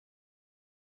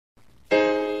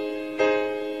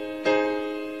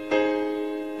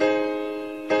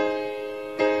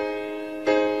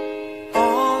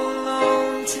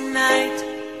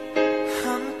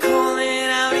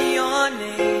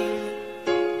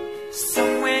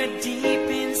Somewhere deep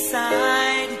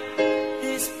inside,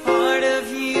 this part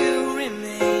of you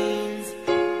remains.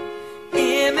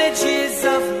 Images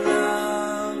of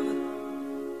love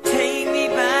take me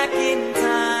back in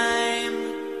time.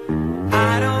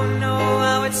 I don't know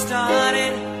how it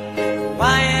started,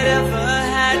 why it ever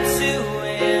had to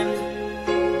end,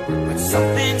 but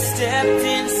something stepped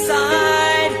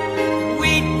inside,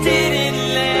 we didn't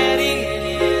let it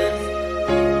in.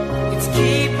 It's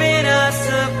keeping us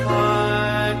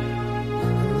apart.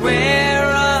 Where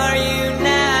are you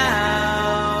now?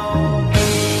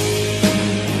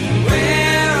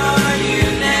 Where are you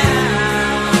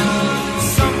now?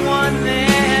 Someone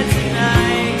there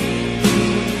tonight,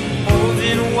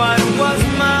 holding what was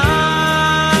mine.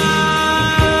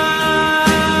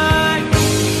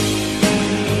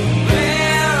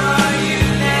 Where are you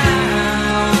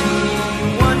now?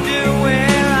 Wonder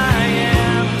where I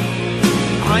am.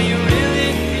 Are you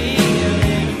really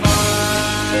feeling fine?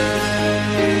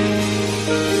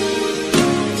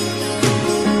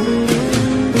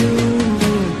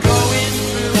 Going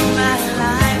through my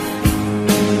life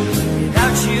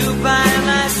without you by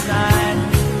my side.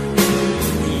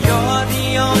 You're the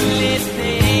only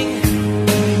thing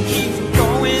that keeps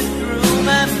going through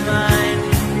my mind,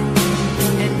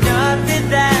 and nothing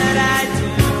that I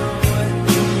do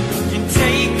can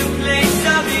take the place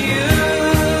of you.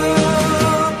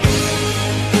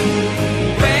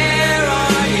 Where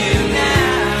are you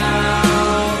now?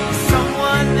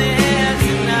 Someone there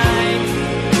tonight,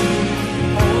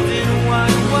 holding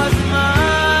what was mine.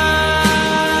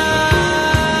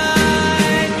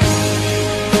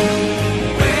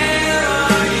 Where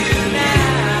are you now?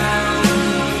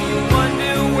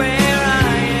 Wonder where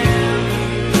I am.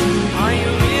 Are you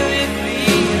really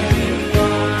feeling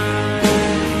fine?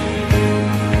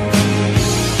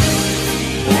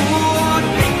 Ooh,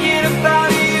 thinking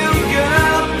about you,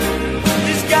 girl.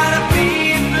 There's gotta be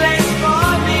a place for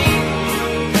me,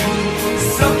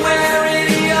 somewhere in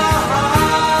your heart.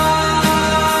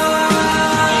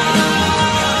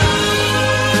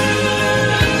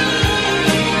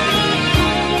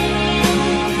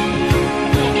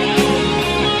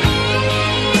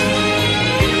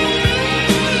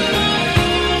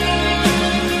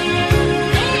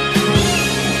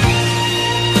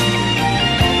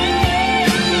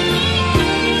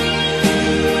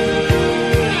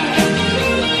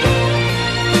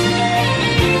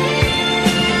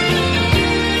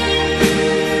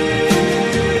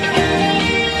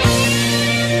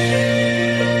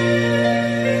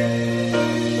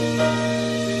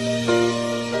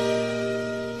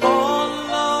 All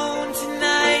alone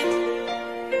tonight,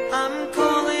 I'm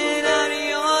calling out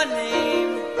your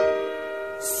name.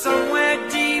 Somewhere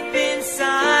deep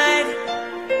inside,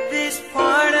 this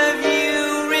part of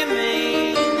you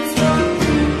remains.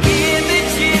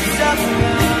 Images of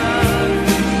love.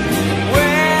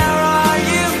 Where are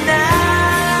you now?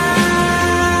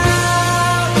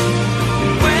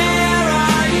 Where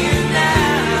are you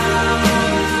now?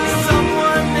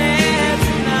 Someone there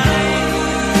tonight,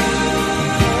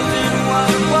 holding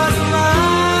what was mine.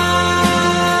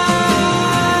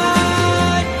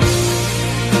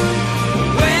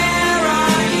 Where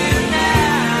are you now?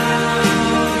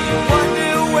 You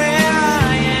wonder where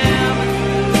I am.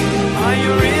 Are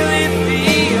you really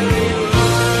feeling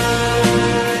fine?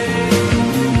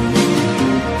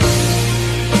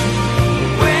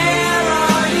 Where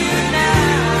are you now?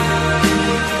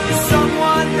 Is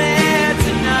someone there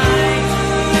tonight,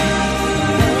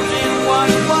 holding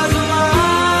what was mine?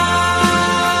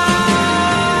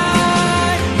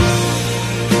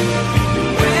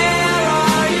 Where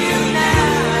are you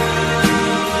now?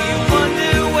 You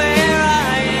wonder where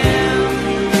I am.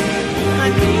 I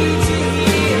need you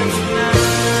here tonight.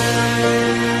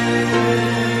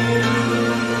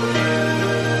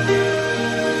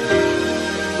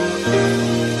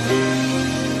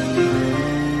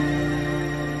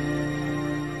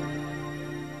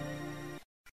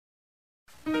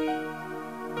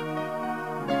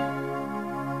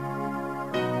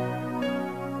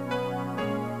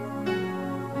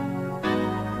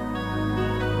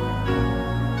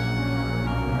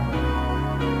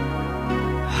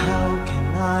 How can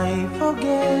I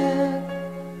forget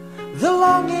the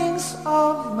longings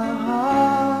of my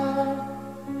heart?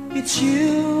 It's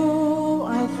you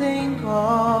I think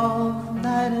of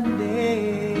night and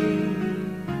day.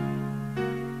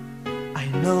 I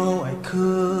know I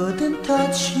couldn't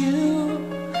touch you,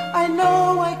 I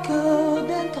know I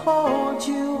couldn't hold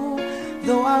you,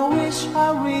 though I wish I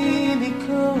really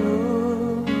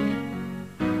could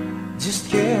just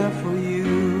care for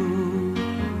you.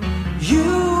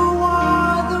 You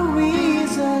are the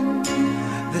reason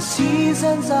the the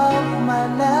seasons of my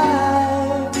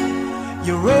life.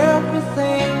 You're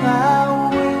everything I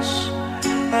wish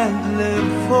and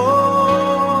live for.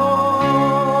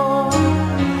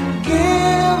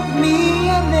 Give me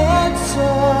an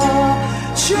answer,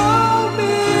 show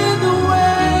me the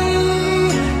way.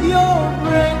 You're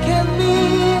breaking me,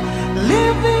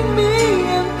 leaving me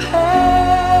in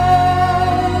pain.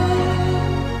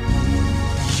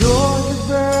 You're the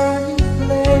burning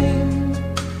flame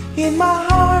in my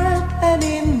heart and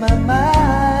in my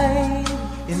mind.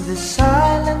 In the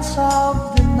silence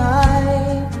of the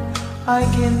night, I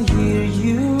can hear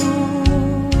you.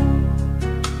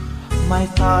 My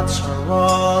thoughts are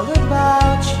all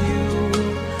about you,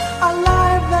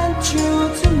 alive and true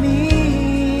to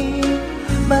me.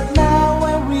 But now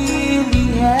I really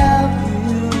have you,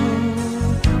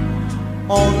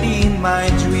 only in my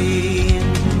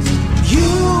dreams.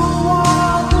 You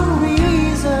are the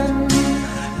reason,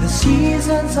 the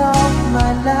seasons of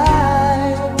my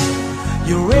life.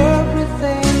 You're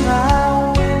everything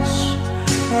I wish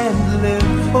and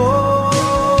live for.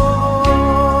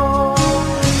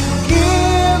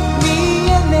 Give me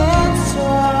an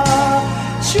answer,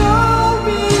 show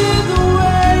me the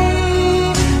way.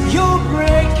 You're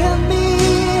breaking me,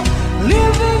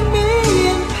 leaving me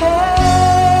in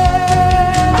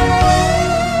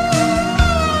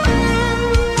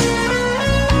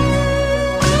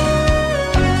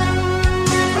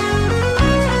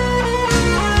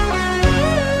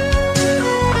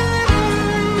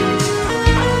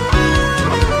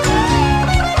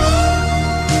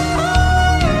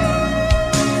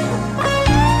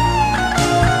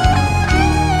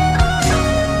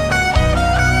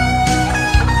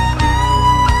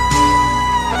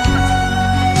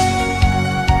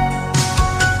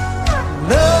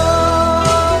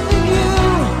loving you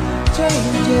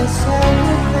changes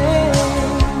everything.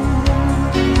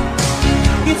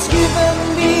 It's given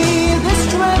me the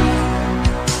strength,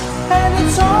 and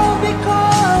it's all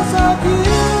because of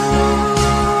you.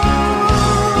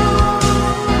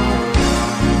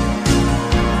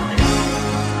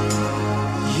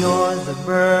 You're the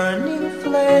burning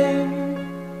flame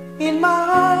in my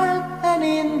heart and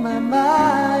in my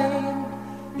mind.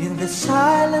 In the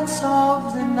silence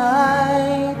of the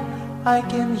night, I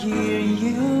can hear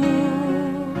you.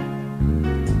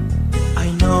 I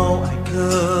know I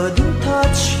couldn't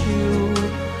touch you,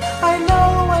 I know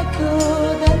I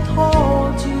couldn't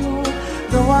hold you,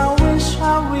 though I wish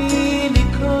I really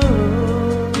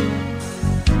could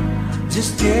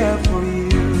just care for you.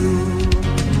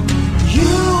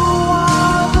 You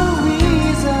are the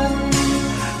reason,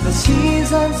 the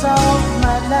seasons of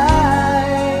my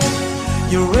life.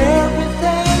 You're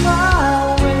everything I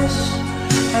wish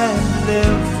and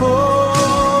live for.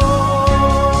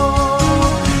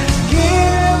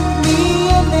 Give me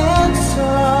an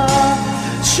answer,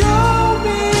 show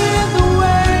me the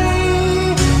way.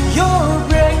 You're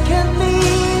breaking me,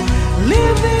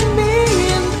 leaving me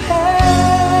in pain.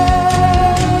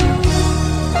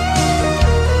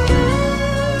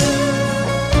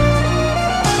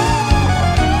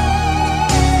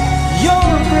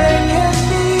 You're breaking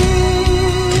me,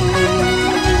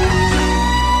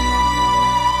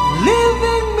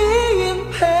 leaving me in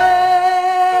pain.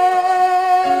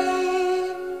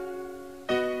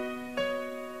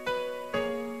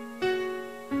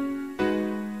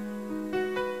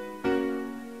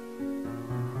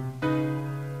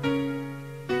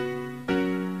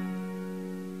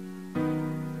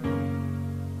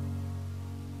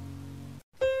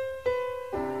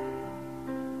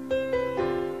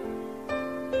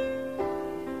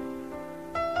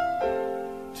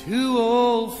 Two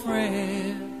old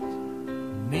friends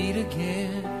meet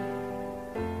again,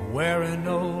 wearing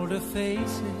older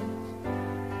faces,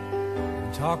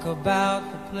 and talk about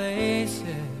the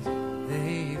places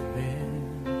they've been.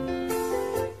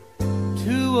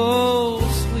 Two old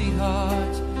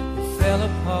sweethearts who fell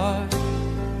apart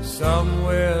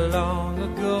somewhere long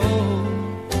ago.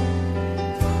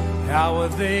 How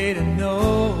were they to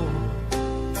know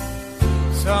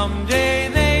someday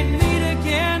they'd meet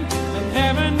again and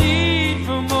have a need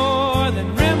for more than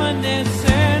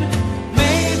reminiscing?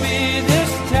 Maybe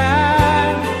this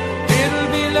time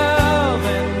it'll be love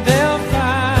and they'll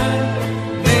find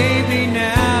maybe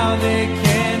now they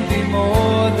can be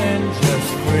more than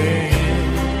just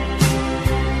friends.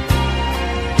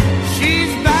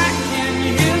 She's back in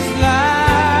his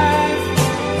life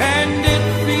and it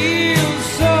feels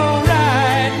so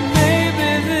right. Maybe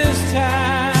this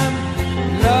time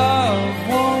love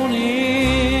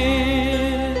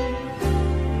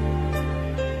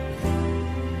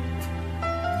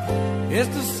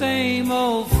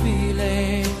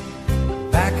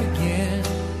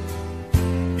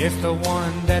It's the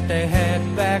one that they had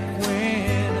back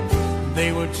when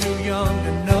they were too young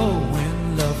to know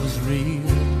when love was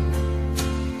real.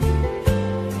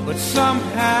 But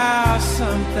somehow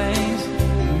some things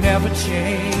never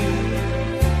change,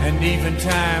 and even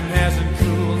time hasn't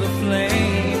cooled the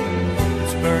flame.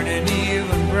 It's burning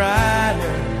even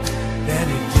brighter than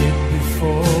it did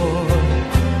before.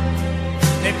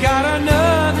 They've got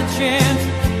another chance,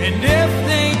 and if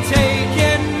they take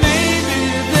it, maybe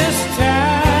this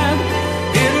time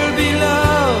it'll be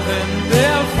love and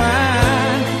they'll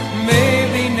find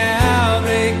maybe now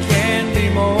they can be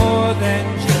more than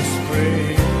just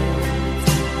friends.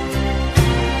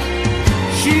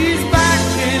 She's back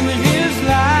in his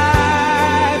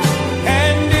life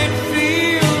and it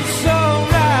feels so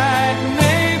right.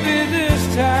 Maybe this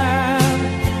time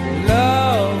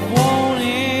love won't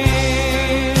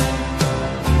end.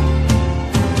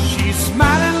 She's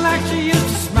smiling like she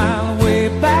used to smile way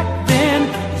back then.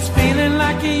 He's feeling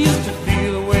like he used to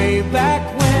feel way back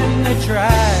when they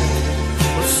tried,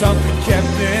 but something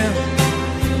kept them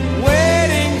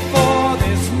waiting for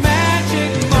this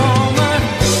magic moment.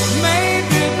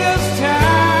 Maybe this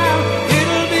time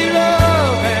it'll be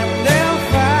love and they'll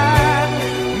find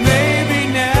maybe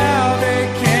now they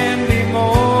can be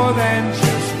more than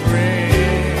just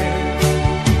friends.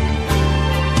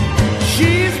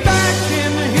 She's back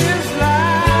in his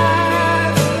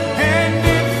life and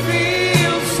it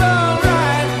feels so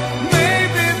right.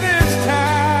 Maybe this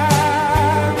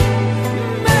time,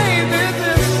 maybe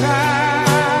this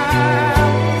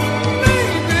time,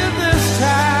 maybe this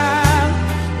time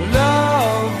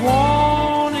love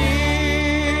won't end.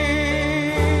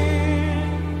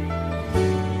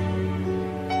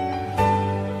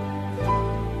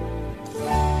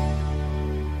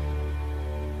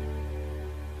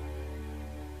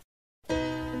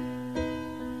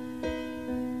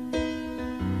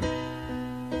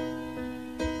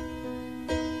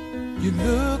 You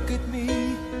look at me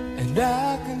and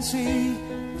I can see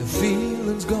the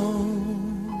feeling's gone.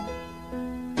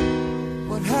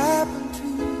 What happened to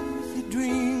the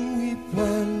dream we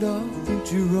planned our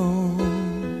future on?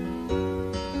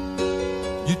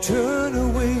 You turn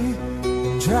away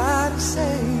and try to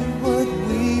say what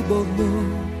we both know,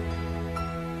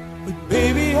 but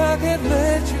baby I can't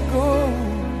let you go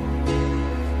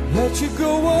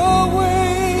away.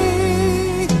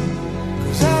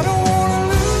 'Cause I don't wanna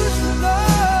lose your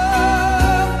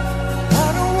love. I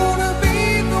don't wanna be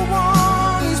the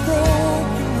one who's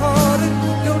broken hearted.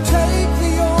 Don't take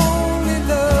the only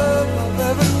love I've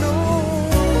ever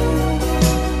known.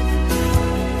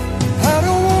 I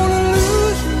don't wanna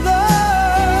lose your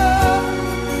love.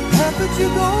 How could you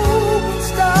go and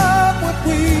stop what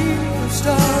we have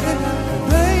started?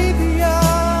 Baby,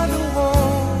 I don't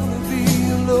wanna be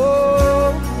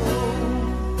alone.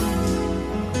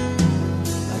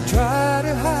 I try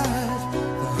to hide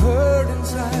the hurt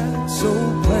inside, so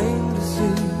plain to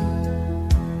see.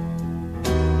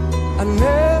 I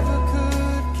never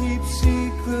could keep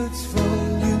secrets from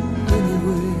you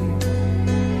anyway.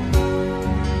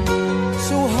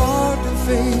 So hard to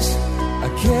face, I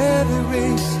can't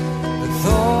erase the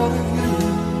thought of you.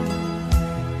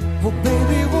 Oh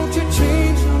baby, won't you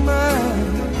change your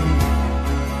mind?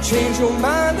 Change your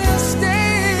mind and stay.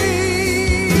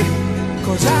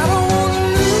 'Cause I don't wanna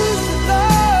lose your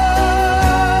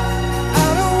love. I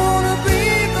don't wanna be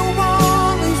the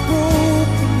one who's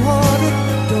broken hearted.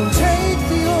 Don't take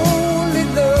the only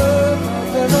love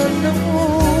I've ever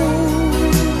known.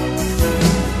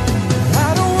 I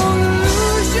don't wanna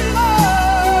lose your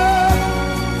love.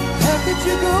 How could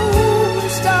you go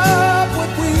and stop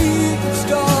what we have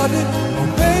started? Oh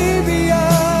baby,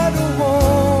 I don't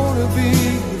wanna be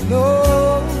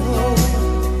alone.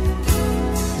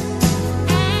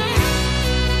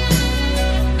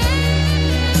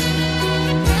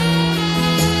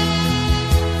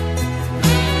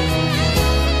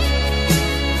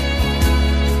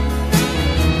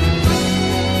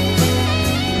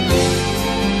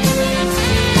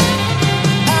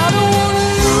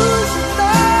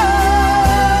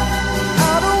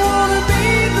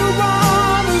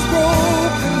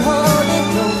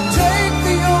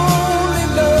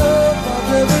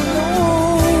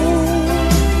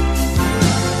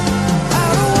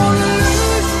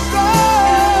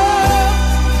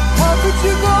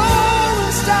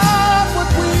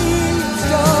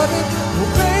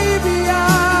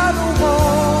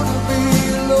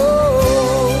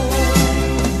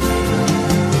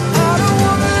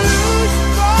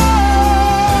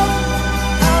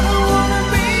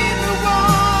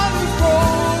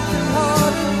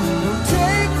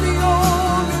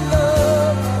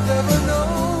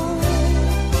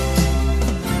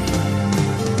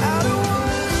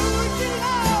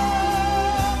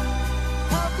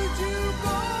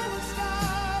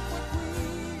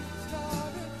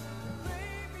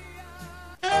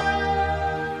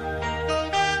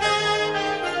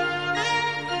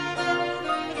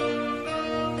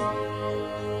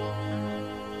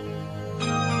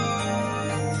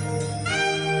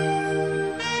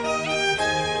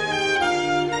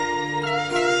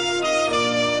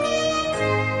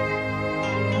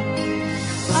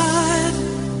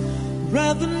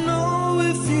 rather know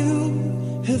if you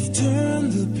have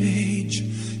turned the page,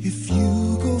 if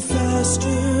you go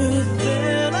faster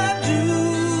than I do.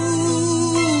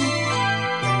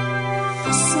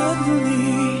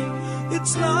 Suddenly,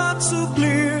 it's not so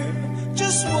clear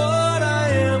just what I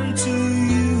am to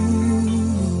you.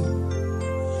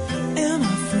 Am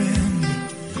I friend?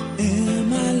 Am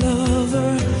I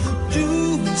lover? Do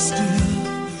we still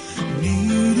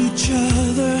need each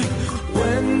other?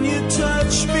 When you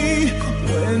touch me,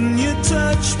 when you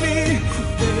touch me,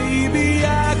 baby,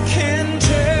 I can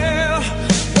tell.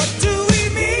 What do we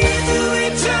mean to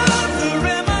each other?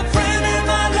 Am I friend? Am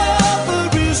I lover?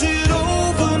 Is it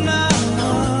over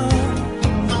now?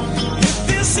 If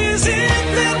this is it,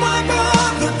 then why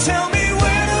bother? Tell me,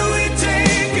 where do we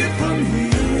take it from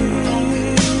here?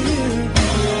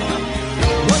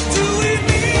 What do we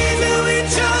mean to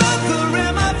each other?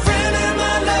 Am I friend? Am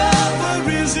I lover?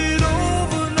 Is it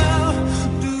over now?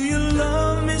 Do you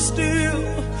love me still,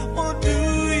 or do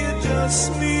you just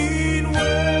mean well?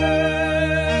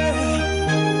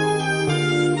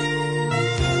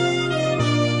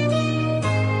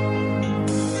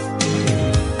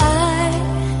 I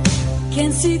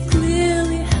can see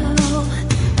clearly how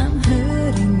I'm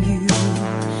hurting you.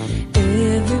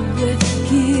 Every breath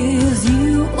gives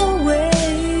you away.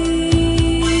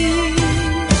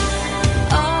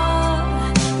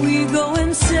 Are we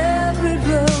going separate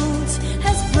roads?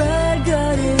 Has pride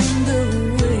got in the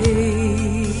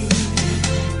way?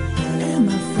 Am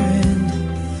I friend?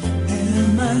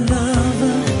 Am I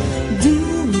lover? Do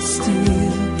we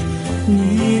still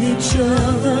need each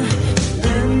other?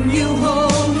 When you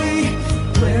hold me,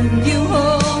 when you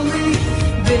hold me,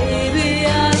 baby, I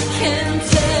can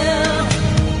tell.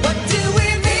 What do we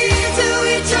mean to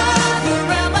each other?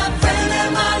 Am I friend?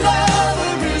 Am I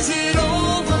lover? Is it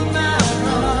over now?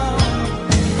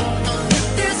 If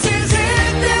this is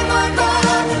it, then why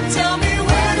bother? Tell me,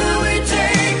 where do we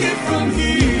take it from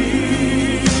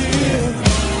here?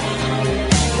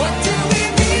 What do we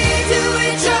mean to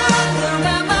each other?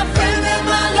 Am I friend? Am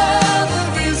I lover?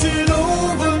 Is it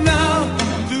over now?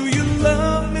 Do you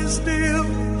love me still,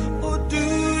 or do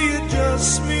you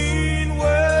just mean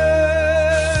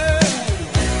well?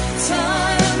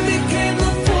 Time became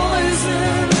the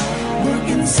poison,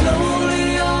 working slowly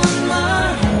on my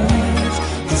heart,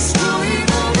 destroying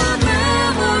all my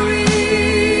memories.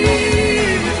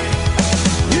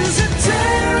 Is it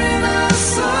tearing us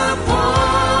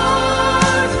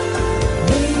apart?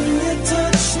 When you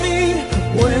touch me,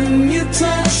 when you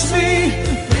touch me,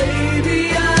 baby,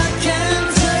 I can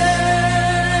tell.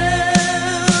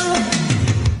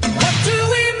 What do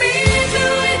we mean to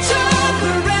each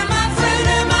other? Am I friend?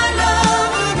 Am I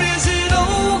lover? Is it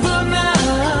over now?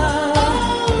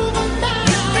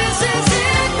 If this is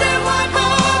it, then why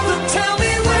bother? Tell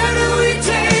me, where do we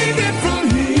take it from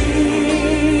here?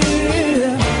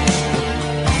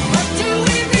 What do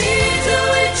we mean to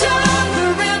each other?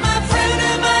 Am I friend?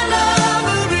 Am I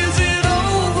lover? Is it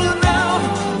over now?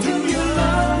 Do you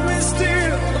love me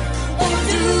still, or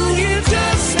do you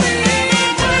just mean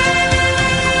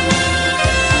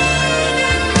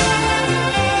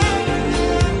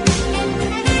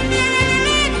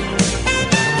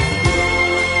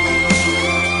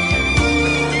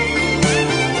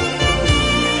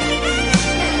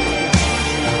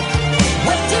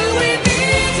What do we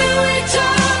mean to each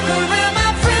other? Am I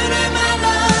friend? Am I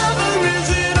lover? Is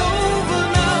it over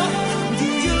now? Do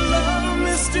you love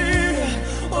me still,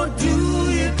 or do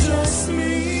you just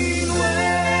mean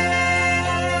well?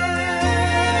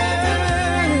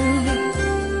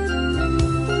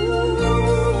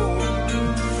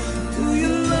 Do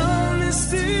you love me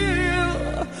still,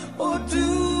 or do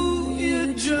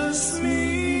you just mean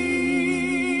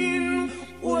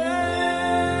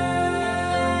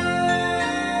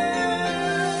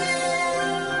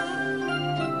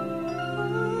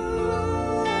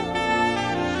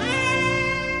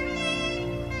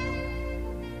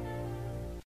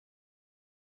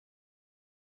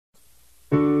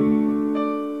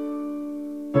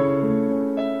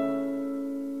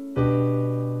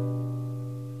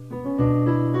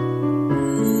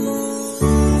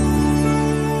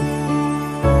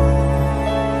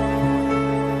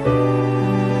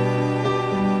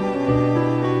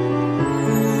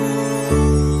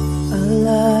I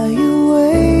lie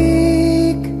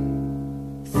awake,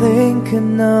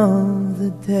 thinking of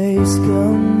the days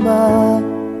gone by,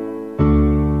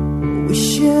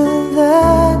 wishing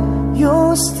that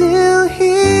you're still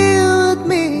here with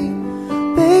me,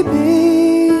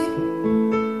 baby.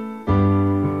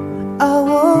 I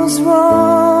was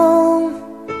wrong,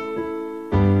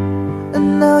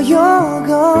 and now you're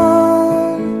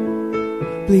gone.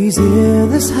 Please Please hear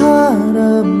this heart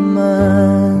of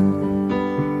mine.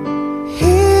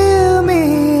 Hear me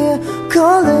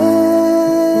calling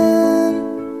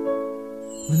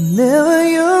whenever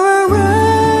you're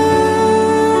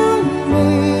around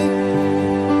me.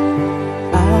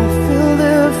 I feel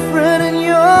different in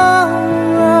your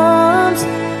arms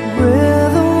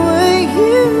with the way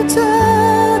you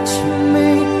touch me.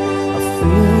 I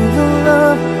feel the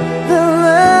love that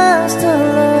lasts a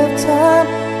lifetime.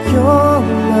 Your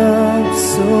love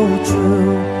so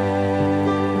true,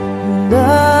 and I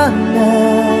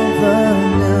never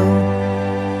knew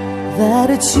that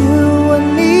it's you I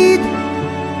need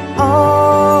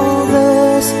all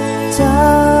this time.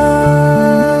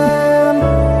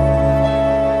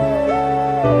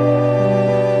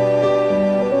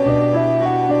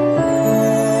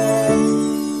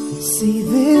 See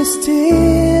these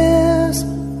tears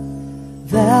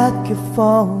that keep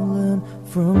falling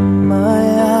from my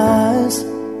eyes,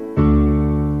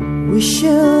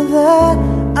 wishing that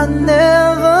I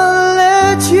never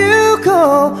let you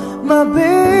go, my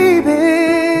baby.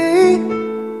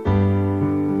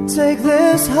 Take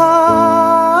this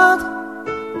heart,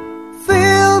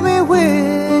 fill me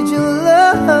with your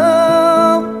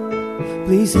love.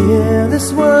 Please hear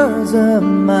these words of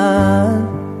mine.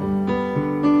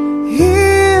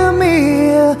 Hear me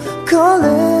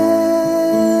calling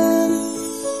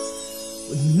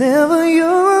whenever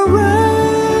you're around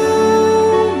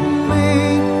me.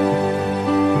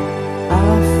 I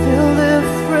feel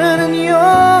different in your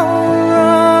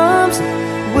arms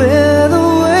with the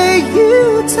way you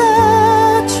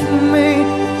touch me.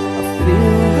 I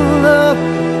feel the love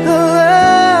that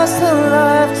lasts a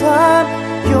lifetime.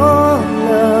 Your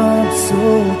love so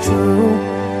true,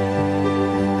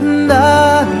 and I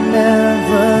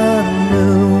never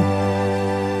knew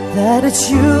that it's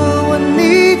you I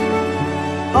need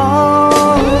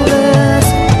all this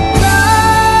time,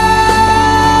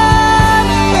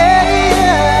 yeah.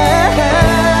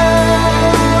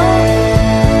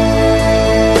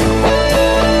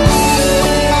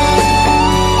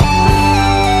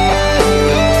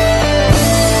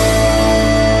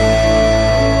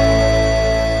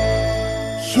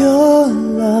 Your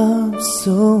love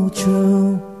so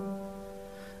true,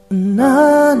 and I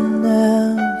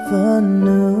never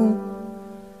knew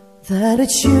that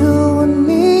it's you I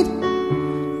need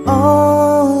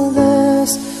all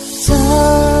this time.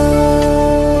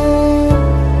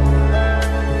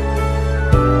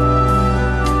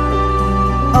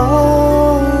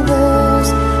 All this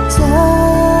time.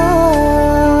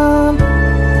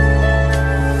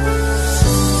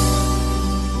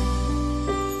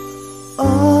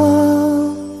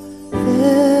 All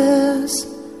this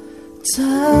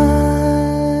time.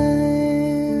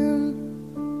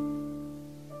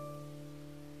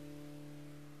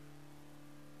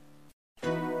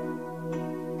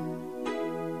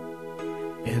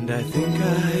 And I think I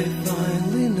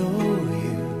finally know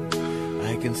you.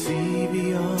 I can see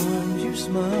beyond your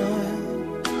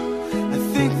smile. I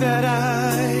think that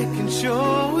I can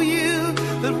show you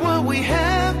that what we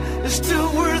have is still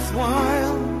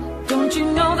worthwhile. Don't you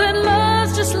know that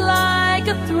love's just like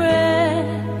a thread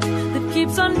that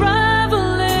keeps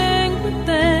unraveling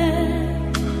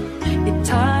within? It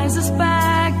ties us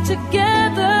back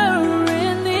together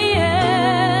in the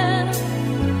end.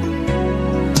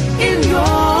 In your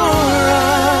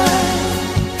eyes,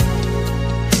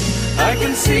 I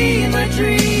can see my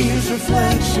dreams'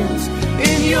 reflections.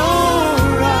 In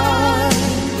your eyes,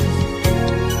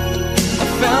 I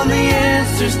found the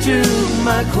answers to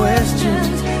my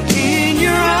questions. In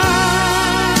your eyes,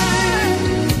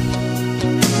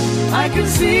 I can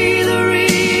see the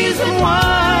reason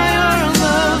why our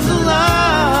love's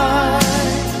alive.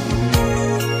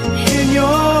 In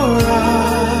your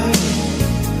eyes,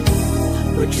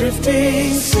 we're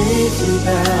drifting safely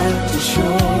back to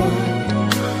shore.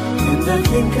 And I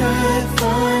think I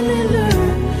finally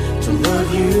learned to love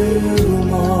you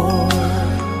more.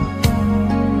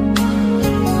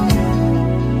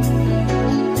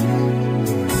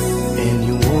 And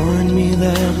you warned me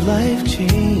that life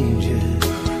changes,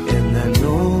 and that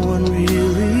no one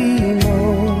really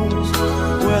knows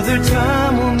whether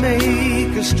time will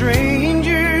make us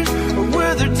strangers or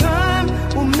whether time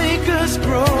will make us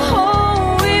grow.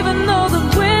 Oh, even though the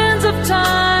winds of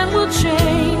time will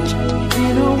change,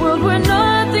 in a world where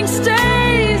nothing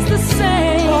stays the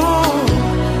same. Oh,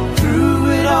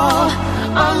 through it all,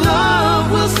 our love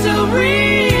will still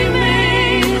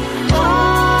remain.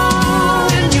 Oh,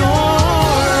 in your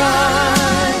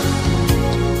eyes,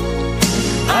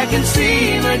 I can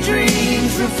see my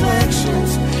dreams'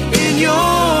 reflections. In your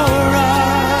eyes,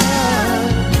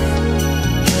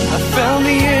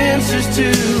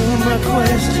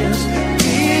 was just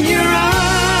in your eyes.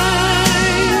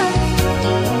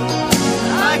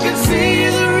 I can see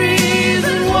the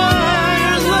reason why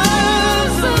our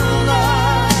love's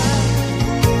alive.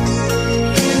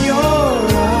 In your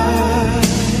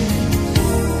eyes,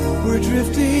 we're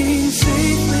drifting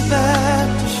safely back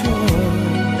to shore.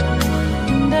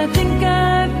 And I think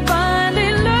I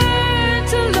finally learned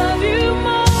to love you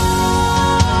more.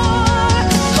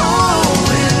 Oh,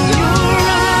 in your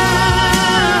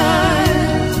eyes,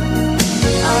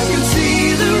 I can see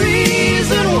the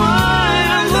reason why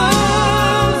our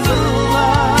love's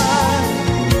alive.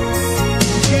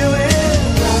 You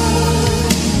and I,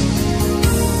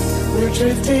 we're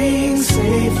drifting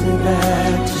safely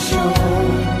back to shore.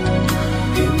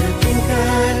 And I think I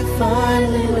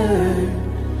finally learned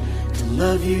to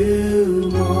love you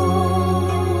more.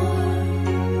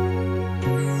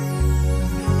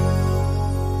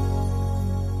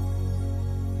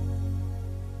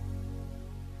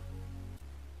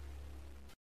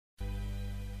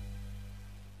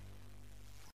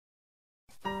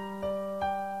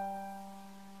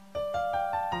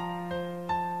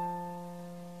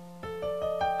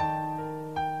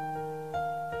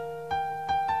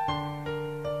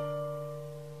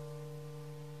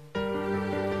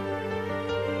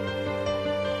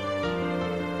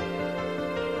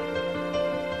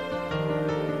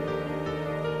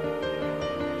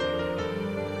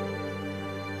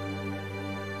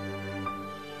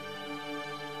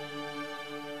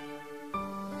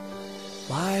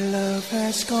 My love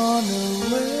has gone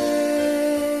away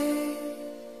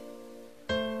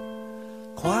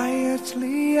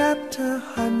quietly after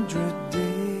 100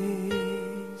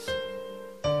 days.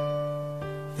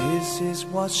 This is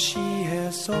what she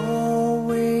has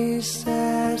always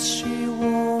said. She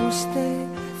won't stay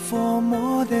for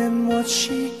more than what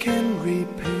she can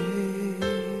repay.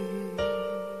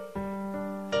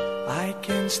 I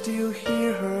can still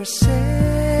hear her say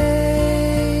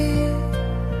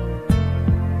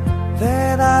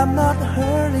that I'm not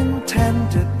her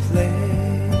intended play.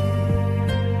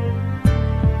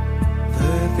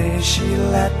 The day she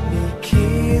let me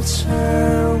kiss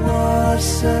her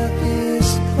was a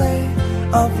display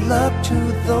of love to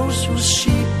those who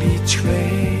she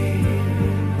betrayed.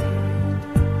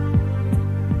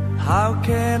 How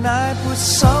can I put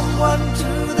someone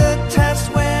to the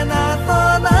test when I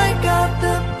thought I got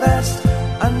the best?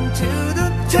 Until the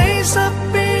taste of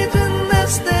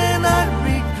bitterness, then I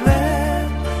regret.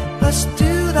 But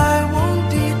still I won't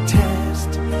detest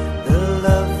the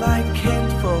love I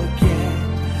can't forget,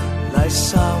 like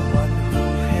someone who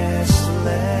has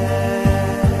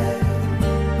left.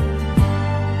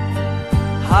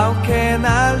 How can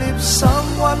I leave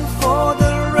someone for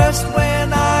the rest when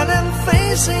I am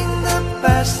facing the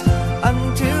best?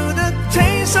 Until the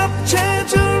taste of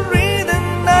treachery, then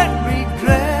I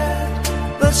regret.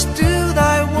 But still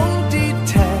I won't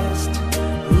detest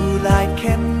who I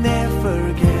can never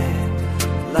get,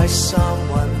 like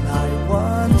someone I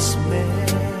once met.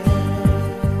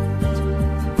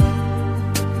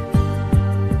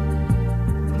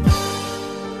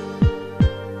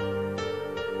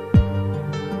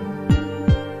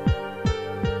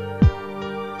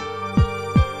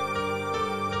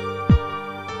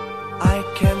 I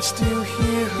can still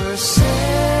hear her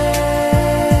say,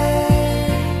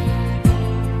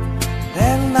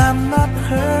 then I'm not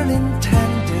her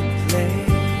intended play.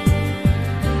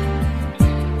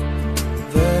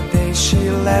 The day she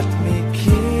let me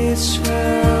kiss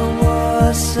her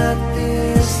was a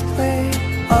display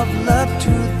of love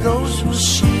to those who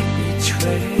she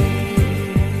betrayed.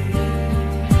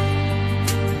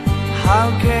 How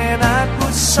can I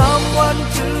put someone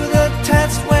to the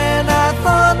test when I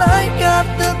thought I got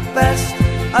the best?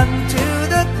 Until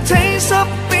the taste of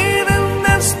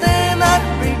bitterness, then I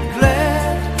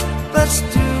regret. But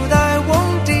still I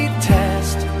won't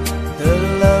detest the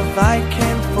love I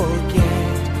can't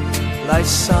forget, like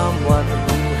someone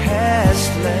who has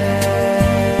left.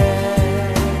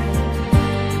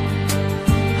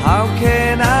 How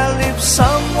can I leave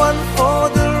someone for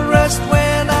the rest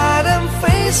when I am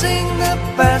facing the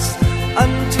best?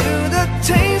 Until the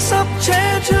taste of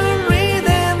treachery,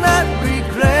 then I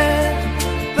regret.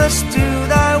 But still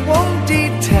I won't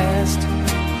detest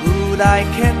who I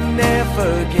can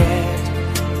never get,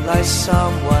 like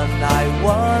someone I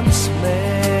once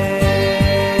met.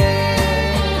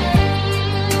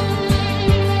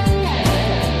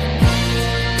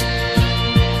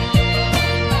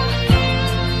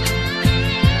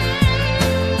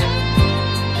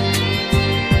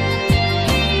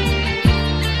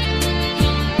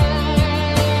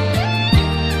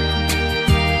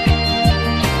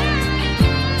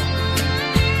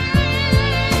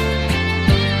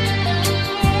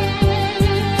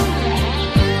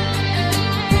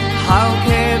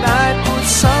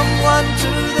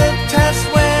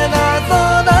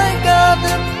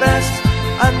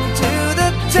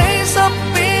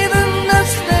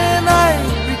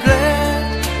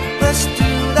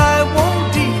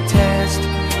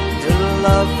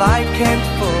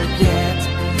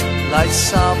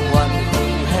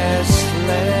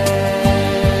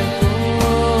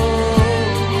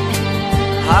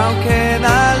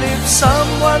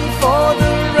 someone for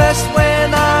the rest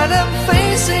when I am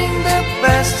facing the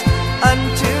best.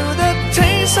 Until the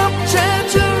taste of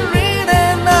tangerine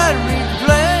and I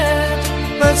regret,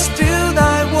 but still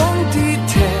I won't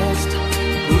detest.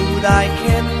 Good I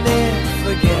can never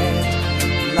forget,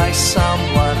 like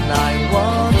someone I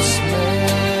once met.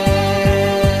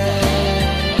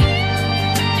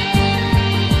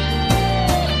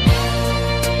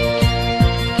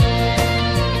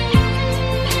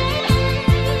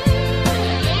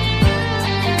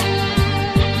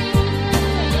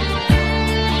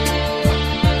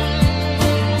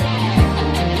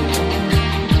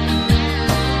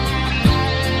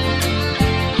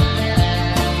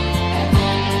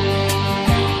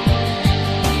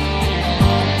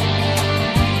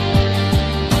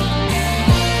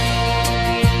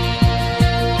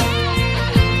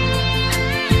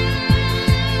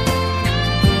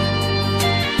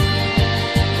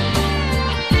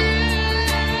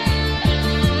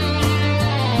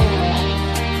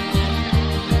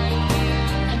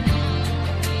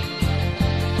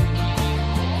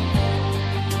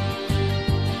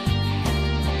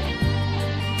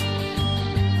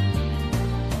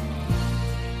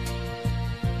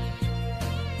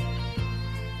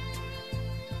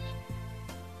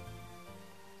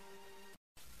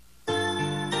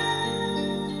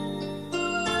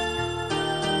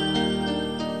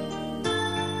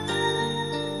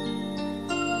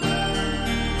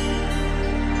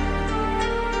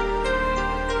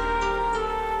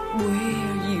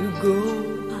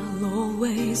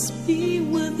 Be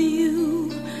with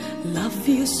you, love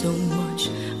you so much,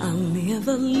 I'll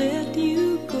never let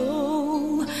you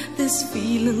go. This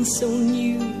feeling so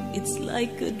new, it's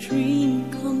like a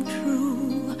dream come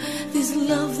true. This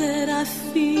love that I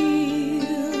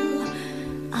feel,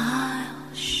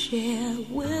 I'll share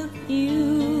with you.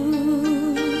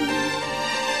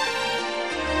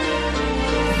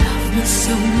 Love me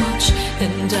so much,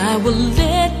 and I will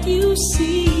let you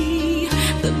see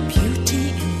the beauty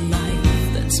in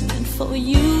life that's meant for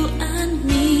you and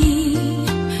me.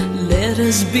 Let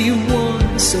us be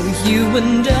one so you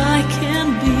and I can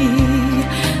be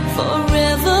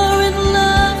forever in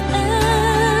love,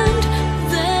 and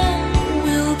then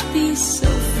we'll be so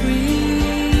free.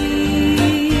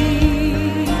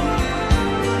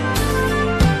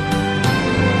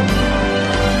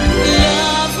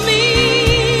 Love me,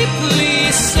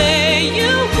 please say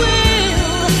you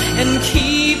will, and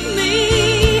keep me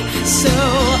so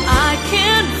I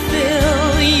can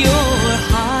fill your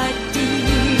heart,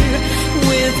 dear,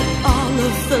 with all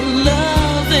of the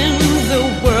love in the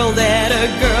world that a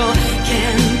girl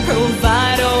can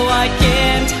provide. Oh, I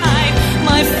can't hide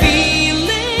my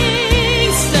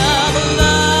feelings of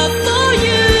love for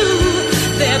you.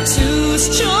 They're too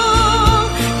strong,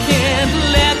 can't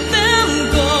let them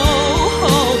go.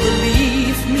 Oh,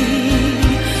 believe me,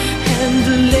 and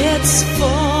let's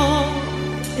fall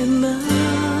in love.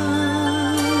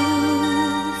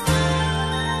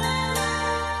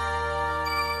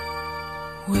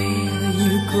 Where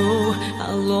you go,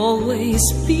 I'll always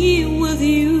be with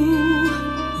you.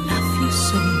 Love you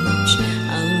so much,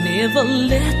 I'll never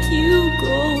let you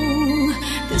go.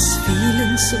 This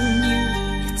feeling so new,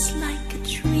 it's like a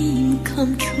dream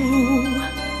come true.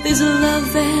 This love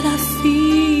that I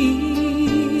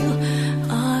feel,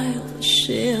 I'll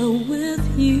share with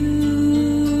you.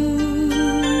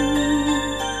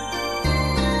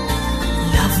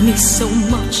 Love me so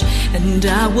much, and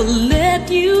I will let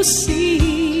you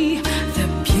see the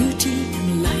beauty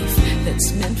in life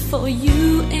that's meant for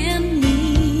you and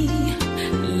me.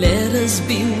 Let us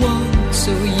be one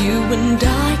so you and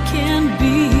I can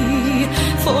be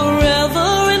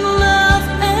forever in love,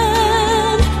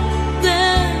 and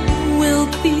then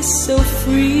we'll be so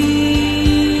free.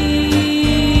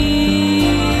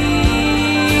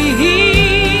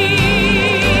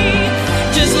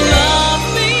 Just love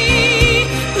me,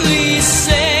 please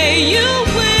say you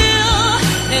will,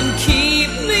 and keep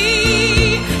me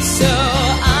so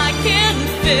I can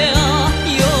fill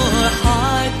your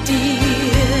heart,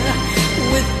 dear,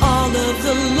 with all of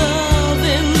the love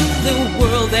in the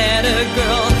world that a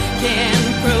girl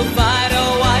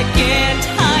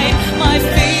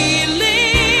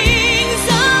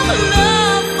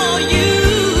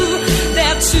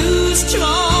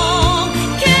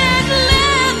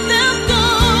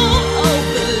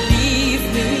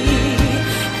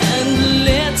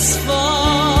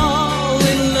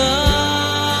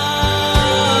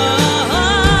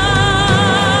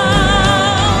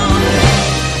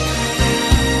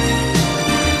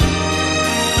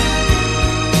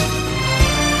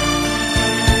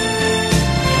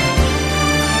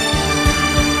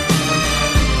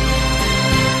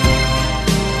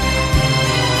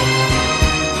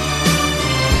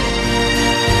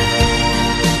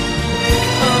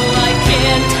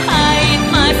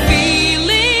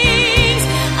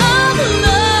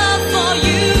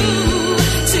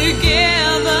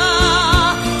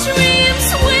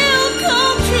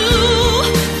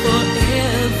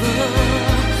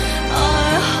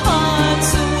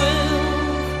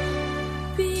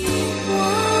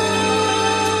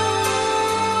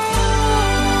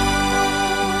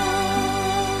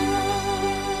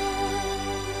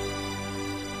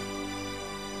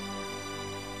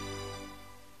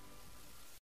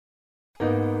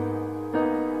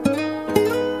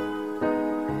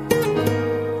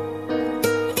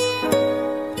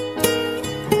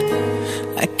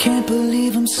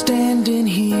believe I'm standing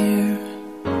here.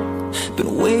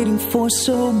 Been waiting for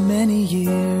so many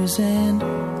years, and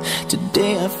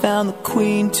today I found the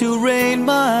queen to reign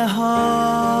my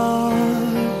heart.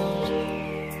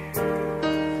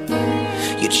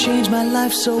 You changed my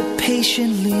life so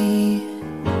patiently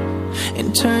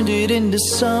and turned it into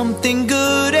something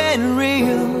good and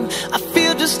real. I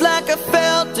feel just like I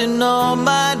felt in all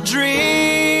my dreams.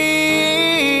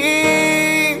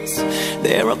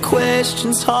 There are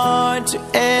questions hard to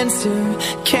answer,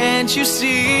 can't you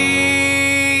see?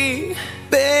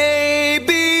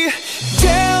 Baby,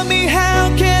 tell me, how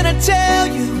can I tell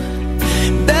you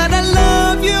that I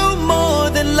love you more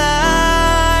than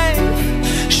life?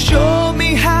 Show me,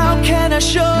 how can I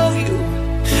show you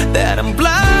that I'm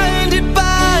blinded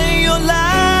by your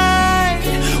light?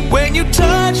 When you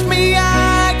touch me,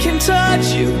 I can touch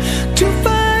you to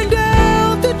find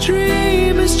out the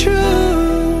dream is true.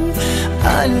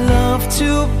 I love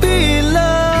to be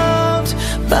loved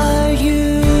by you.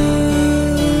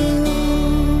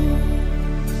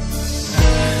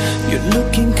 You're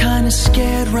looking kinda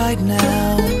scared right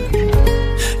now.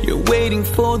 You're waiting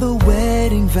for the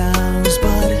wedding vows,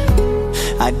 but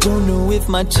I don't know if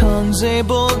my tongue's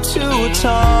able to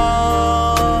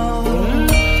talk.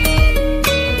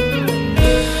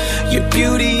 Your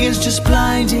beauty is just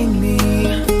blinding me,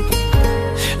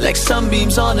 like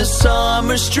sunbeams on a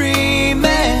summer stream,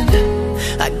 and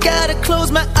I gotta close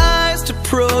my eyes to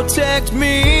protect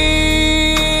me.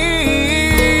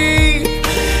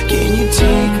 Can you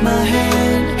take my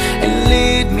hand and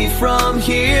lead me from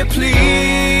here, please?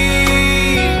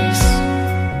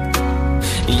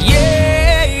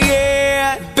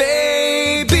 Yeah,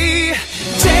 baby,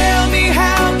 tell me,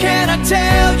 how can I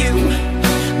tell you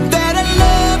that I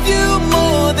love you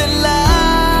more than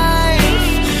life?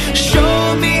 Show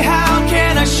me, how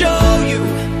can I show you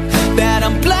that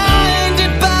I'm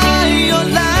blinded by your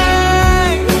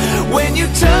light? When you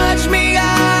touch me,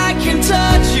 I can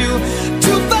touch you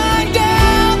to find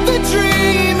out the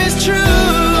dream is true.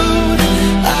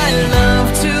 I love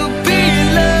to be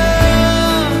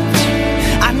loved.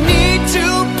 I need to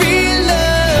be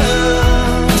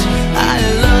loved. I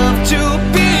love to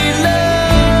be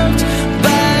loved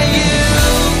by you.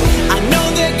 I know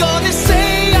they're gonna say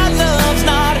our love's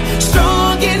not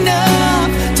strong enough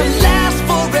to last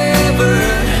forever,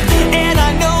 and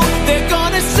I know they're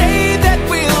gonna say that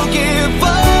we'll give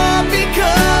up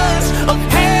because of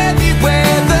heavy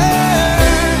weather.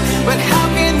 But how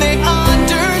can they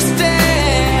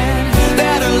understand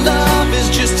that our love is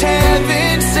just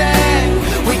heaven sent?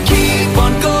 We keep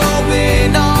on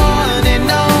going on and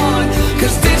on,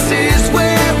 'cause this is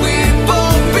where we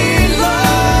both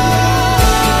belong.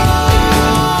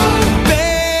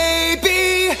 Baby,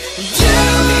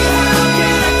 tell me, how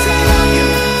can I tell you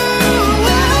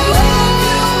that I love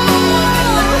you more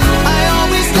than life? I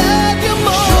always love you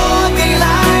more than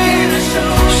life.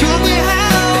 Show me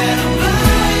how that I'm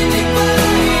blinded by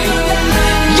your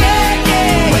light. Yeah,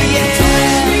 when you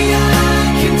touch me, I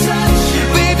can touch you.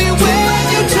 Baby, when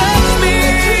you touch me,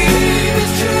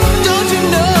 don't you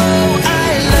know I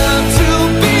love to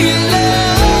be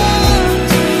loved?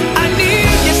 I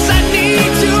need, yes, I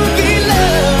need to be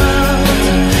loved.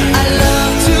 I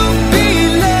love to be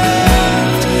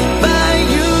loved by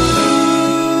you.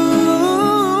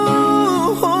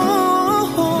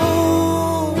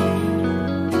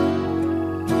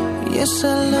 Yes, I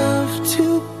love to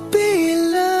be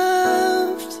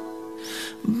loved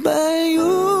by you.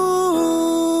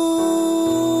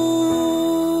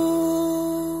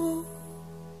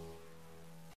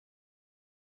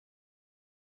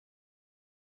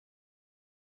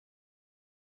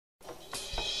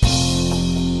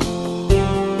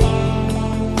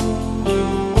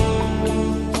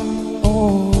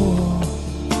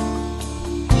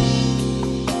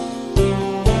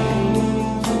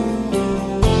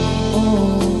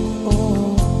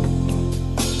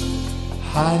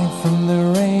 Hiding from the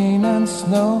rain and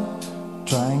snow,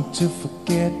 trying to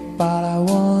forget but I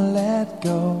won't let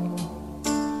go.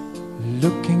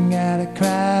 Looking at a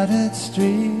crowded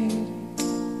street,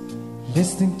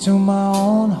 listening to my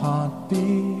own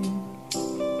heartbeat.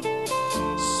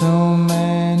 So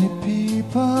many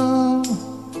people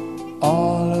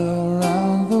all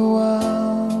around the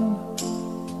world.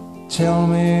 Tell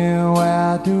me,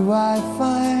 where do I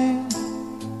find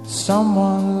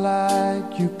someone like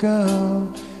you, girl?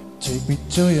 Take me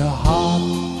to your heart,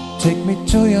 take me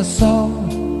to your soul.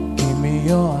 Give me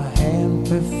your hand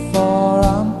before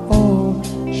I'm old.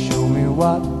 Show me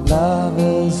what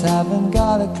lovers haven't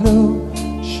got a clue.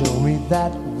 Show me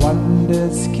that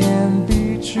wonders can be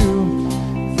true.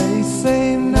 They say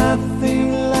nothing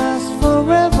lasts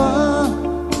forever,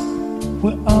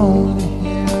 we're only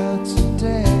here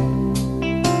today.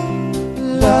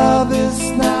 Love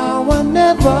is now or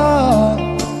never.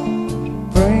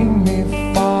 Bring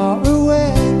me far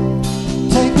away.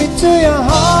 Take me to your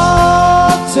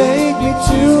heart, take me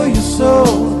to your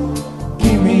soul.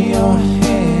 Give me your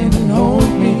hand and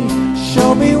hold me.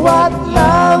 Show me what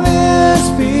love is,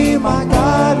 be my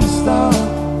guiding star.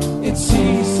 It's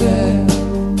easy,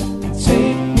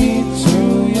 take me to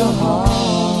your heart.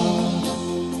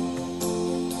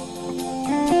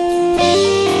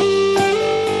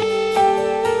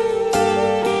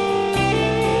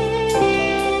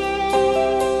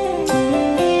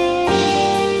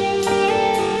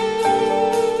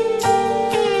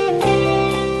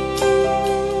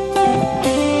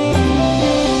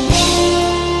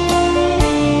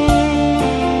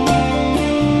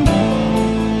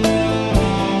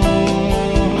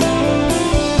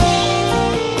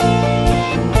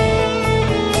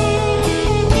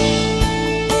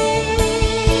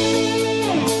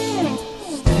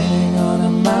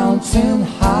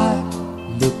 High,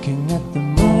 looking at the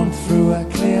moon through a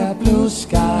clear blue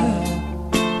sky.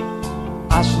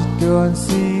 I should go and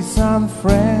see some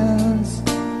friends,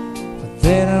 but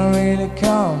they don't really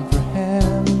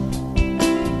comprehend.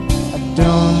 I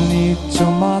don't need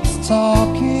too much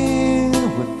talking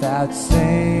without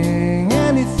saying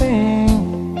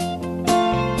anything.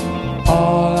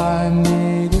 All I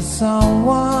need is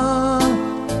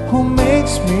someone who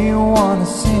makes me wanna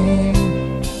sing.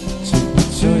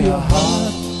 To your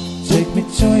heart, take me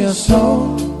to your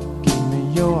soul. Give me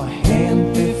your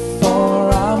hand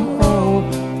before I'm old.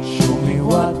 Show me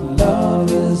what love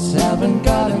is, haven't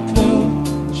got a clue.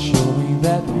 Show me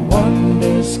that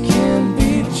wonders can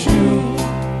be true.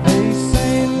 They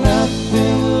say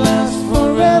nothing lasts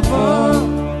forever.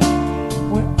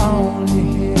 We're only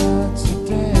here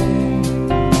today.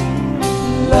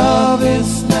 Love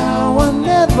is now or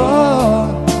never.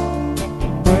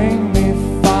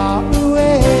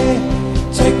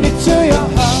 Take me to your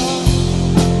heart.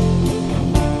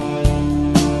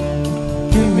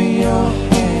 Give me your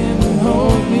hand and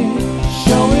hold me.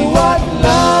 Show me what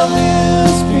love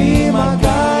is, be my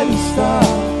guiding star.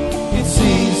 It's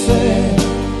easy.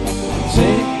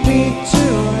 Take me to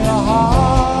your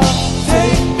heart.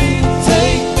 Take me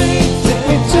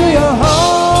to your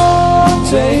heart.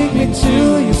 Take me to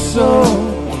your soul.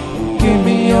 Give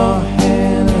me your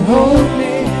hand and hold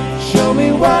me. Show me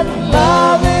what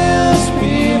love is,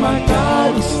 be my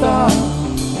guiding star.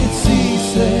 It's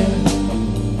easy.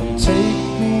 Take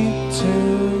me to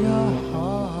your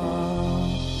heart.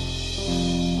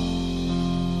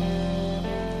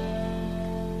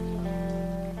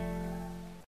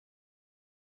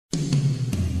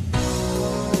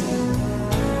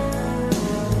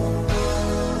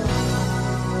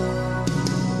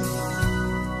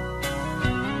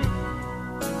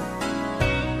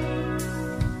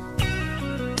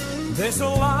 There's a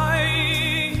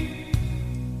light,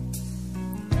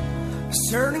 a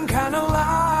certain kind of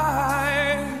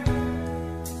light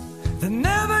that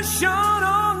never shone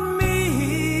on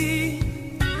me.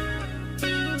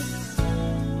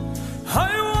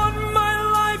 I want my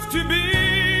life to be,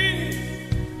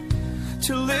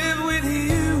 to live with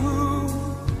you,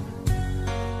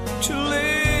 to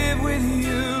live with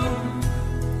you.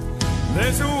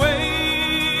 There's a way.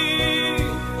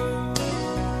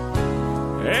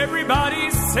 Everybody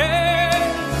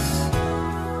says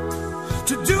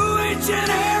to do each and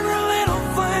every little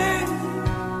thing,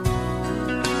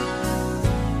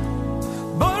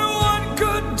 but what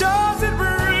good does it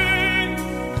bring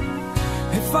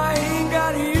if I ain't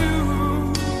got you?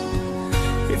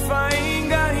 If I ain't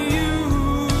got you,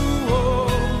 oh,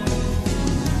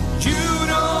 you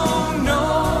don't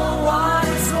know what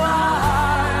it's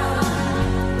like,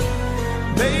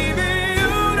 baby.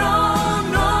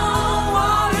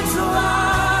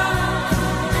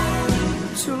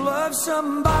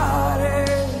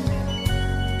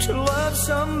 To love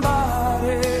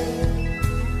somebody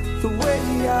the way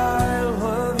I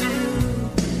love you.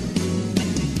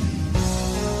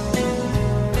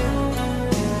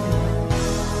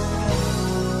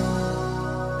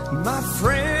 My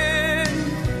friend,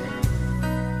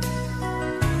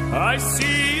 I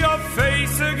see your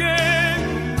face again.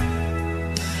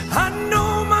 I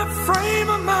know my frame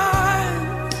of mind.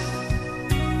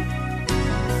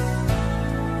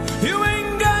 You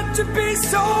ain't got to be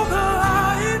so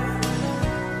blind,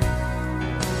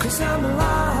 'cause I'm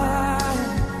blind,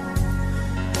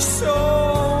 so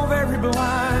very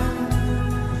blind.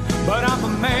 But I'm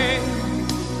a man.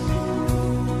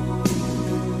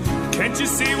 Can't you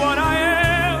see what I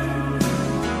am?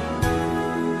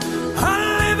 I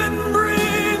live and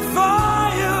breathe for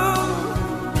you.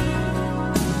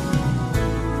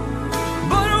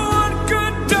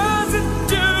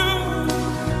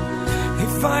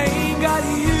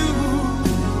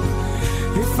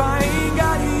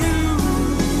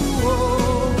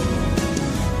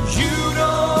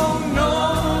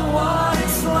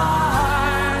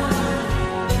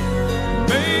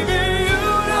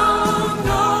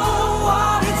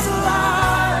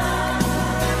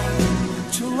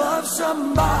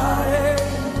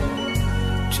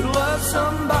 to love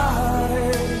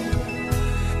somebody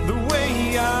the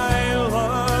way I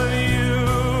love you.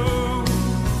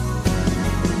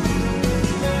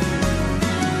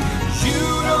 You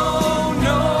don't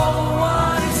know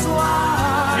what it's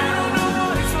like.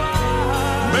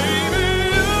 Baby,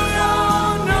 you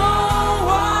don't know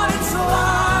what it's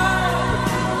like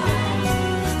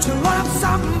to love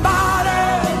somebody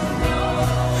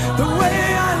the way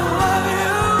I love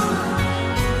you.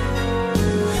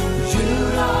 You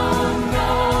don't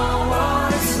know what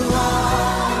it's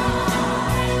like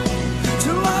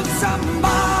to love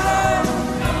somebody,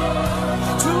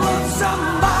 to love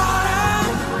somebody.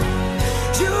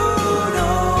 You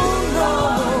don't know,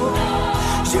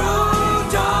 you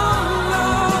don't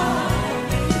know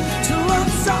to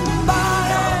love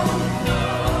somebody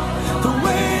the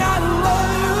way I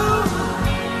love you.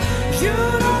 You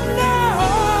don't know,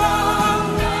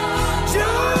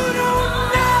 you don't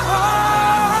know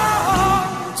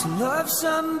to love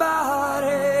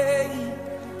somebody,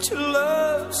 to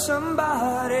love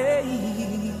somebody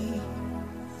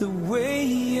the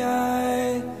way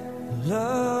I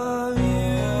love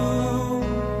you.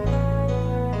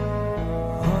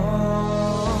 Oh.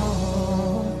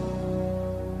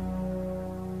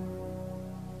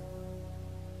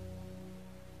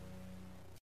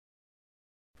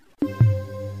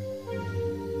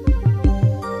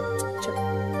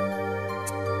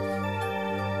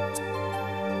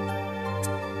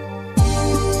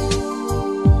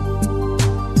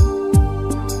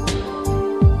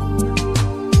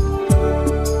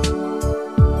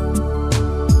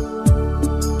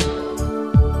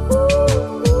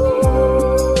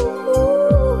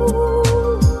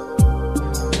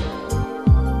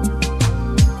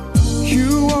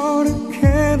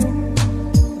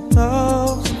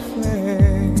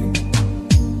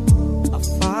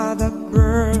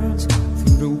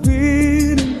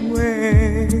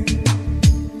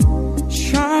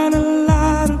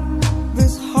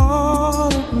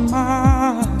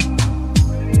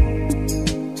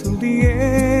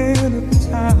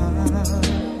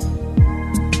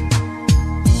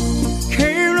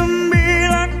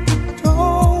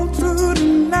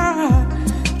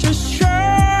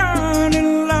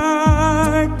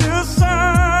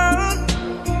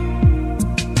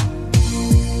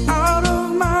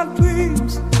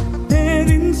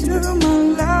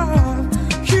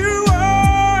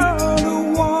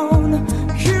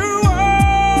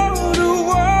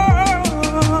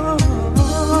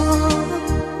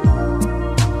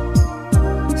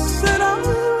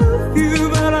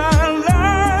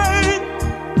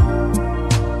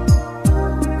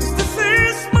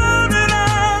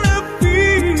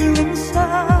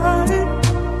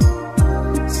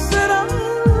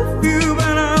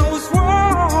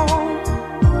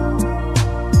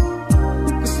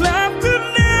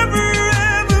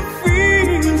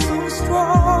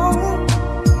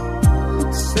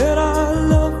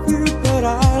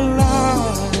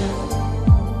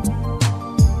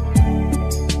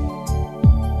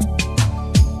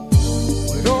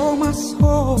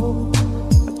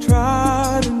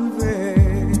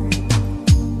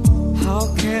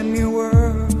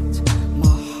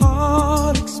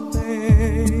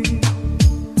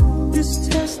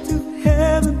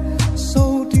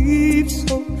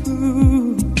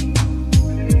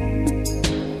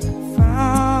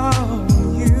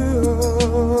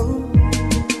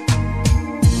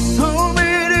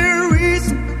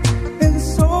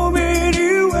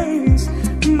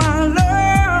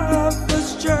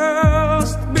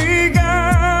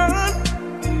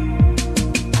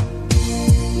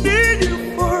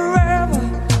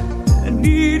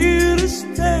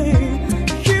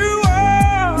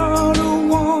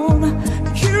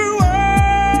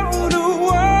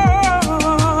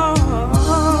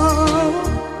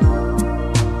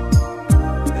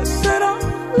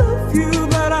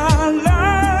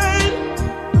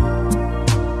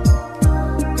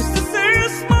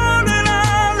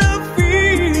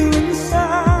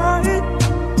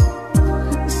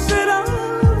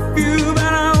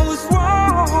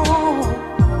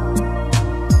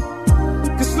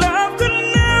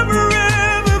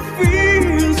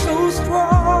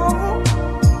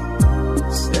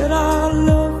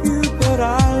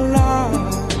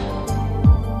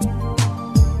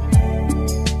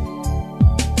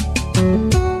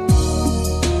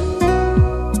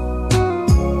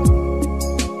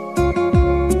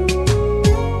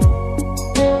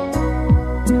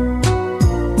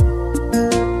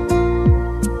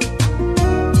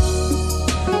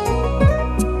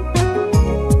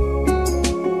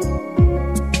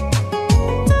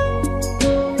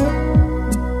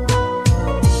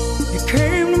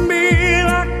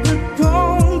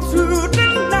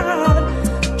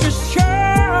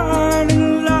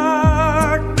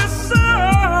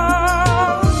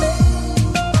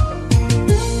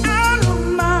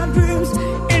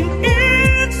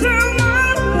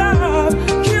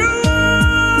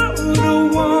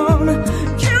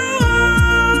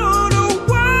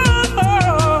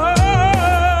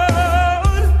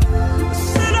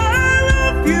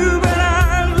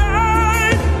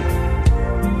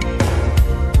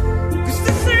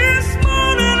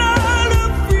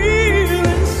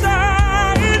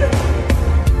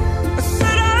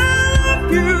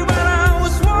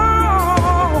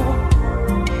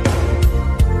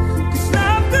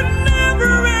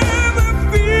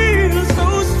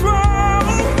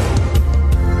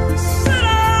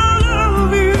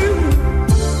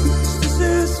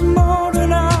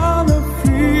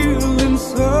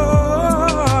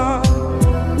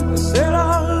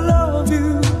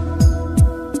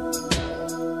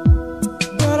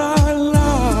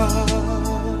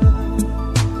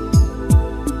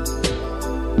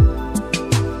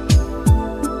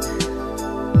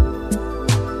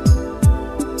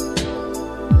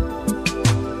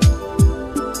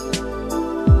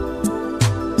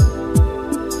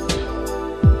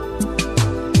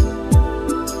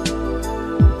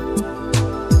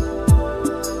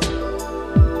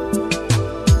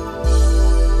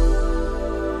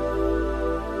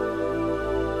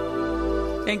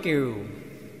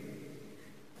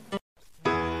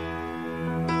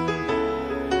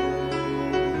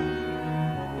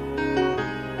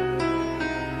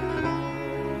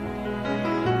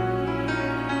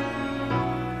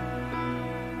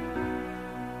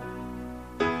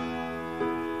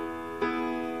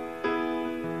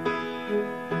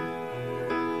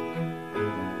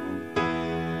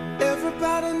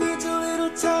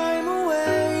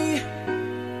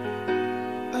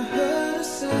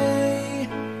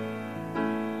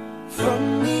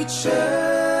 from each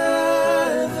other.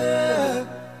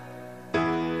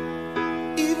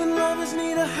 Even lovers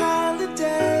need a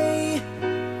holiday,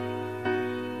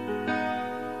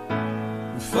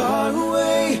 far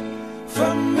away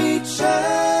from each other.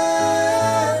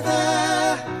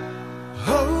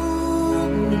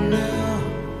 Hold me now.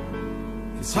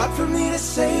 It's hard for me to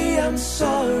say I'm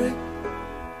sorry.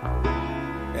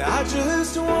 I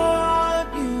just want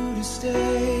you to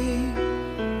stay.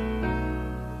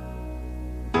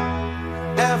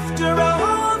 After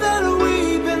all that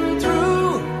we've been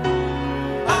through,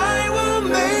 I will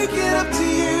make it up to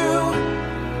you.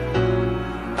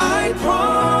 I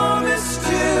promised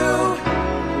you.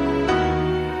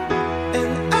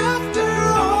 And after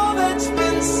all that's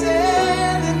been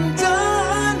said and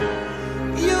done,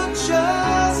 you're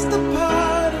just the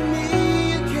part of me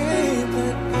you can't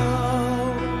let go.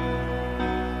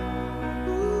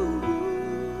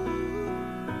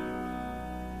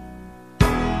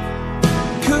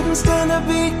 Couldn't stand to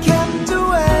be kept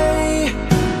away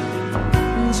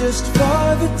just for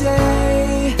the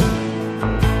day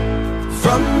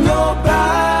from your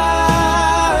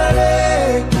body.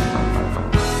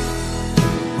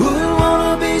 Wouldn't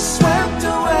wanna be swept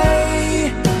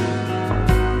away,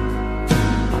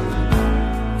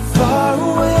 far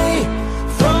away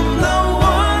from the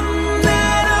one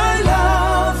that I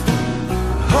love.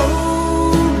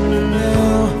 Hold me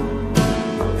now.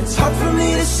 It's hard for me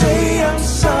to say I'm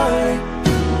sorry.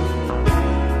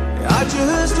 I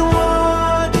just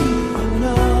want you to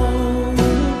know.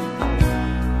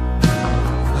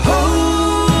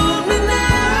 Hold me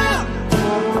now.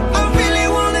 I really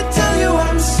want to tell you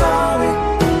I'm sorry.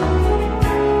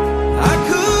 I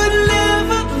could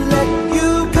never let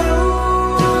you go.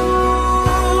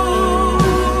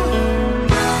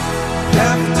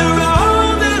 After all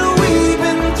that we've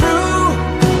been through,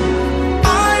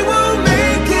 I will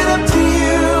make it up to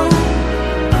you.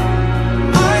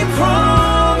 I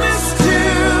promised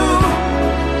you.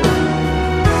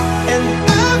 And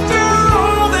after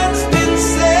all that's been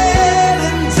said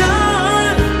and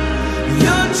done,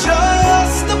 you're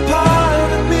just the part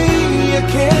of me you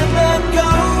can't let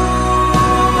go.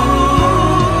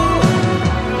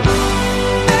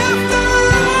 After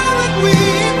all that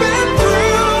we've been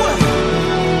through,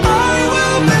 I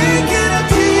will make it up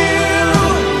to you.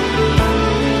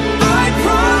 I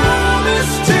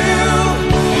promised you.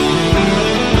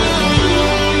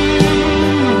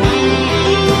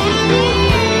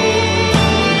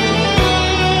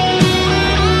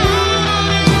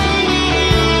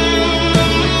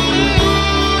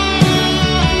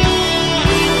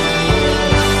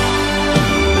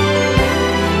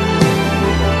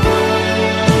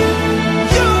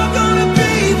 You're gonna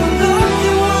be the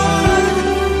lucky one.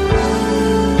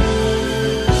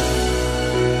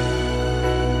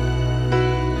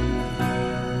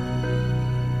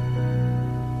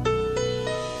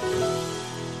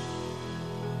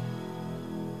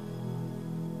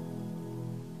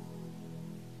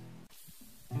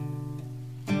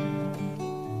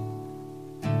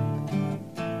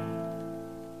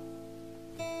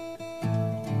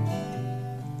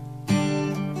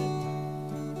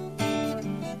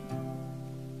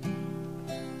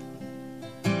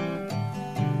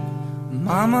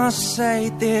 Mama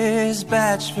saved this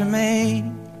batch for me,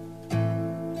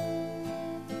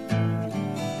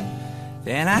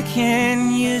 then I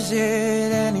can't use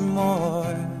it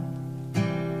anymore.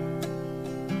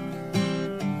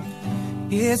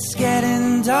 It's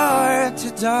getting dark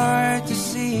to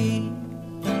see.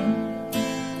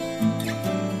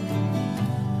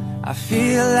 I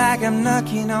feel like I'm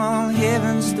knocking on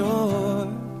heaven's door.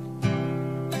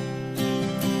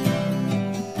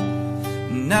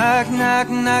 Knock, knock,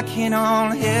 knocking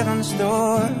on heaven's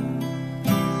door.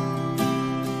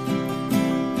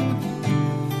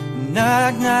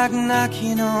 Knock, knock,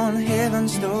 knocking on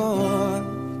heaven's door.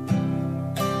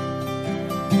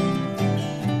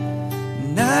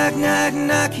 Knock, knock,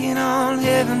 knocking on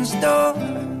heaven's door.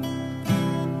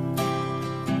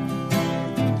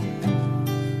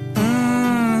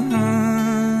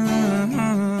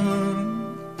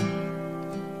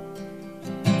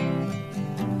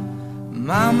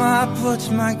 Mama puts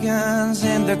my guns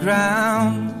in the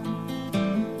ground,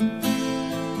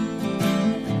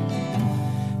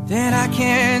 then I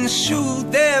can't shoot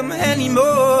them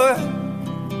anymore.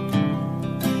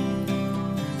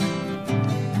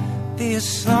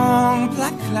 This long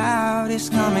black cloud is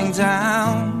coming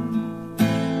down.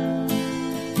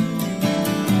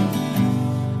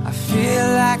 I feel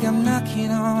like I'm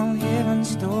knocking on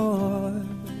heaven's door.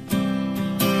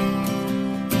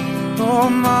 Oh,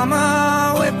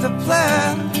 Mama, wipe the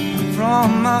blood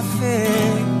from my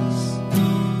face.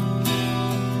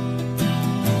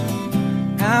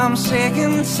 I'm sick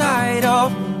and tired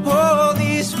of all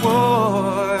this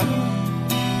war.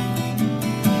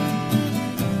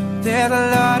 There are a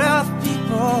lot of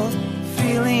people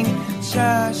feeling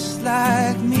just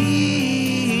like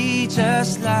me,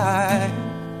 just like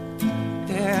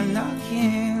they're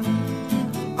knocking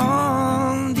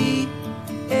on the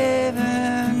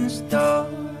heaven's door.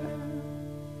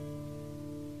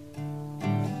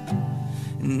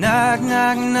 Knock,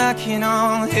 knock, knocking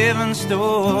on heaven's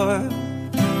door.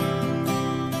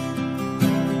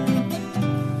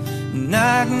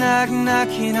 Knock, knock,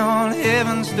 knocking on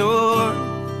heaven's door.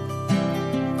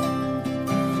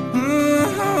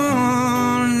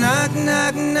 Knock,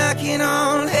 knock, knocking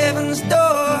on heaven's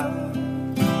door.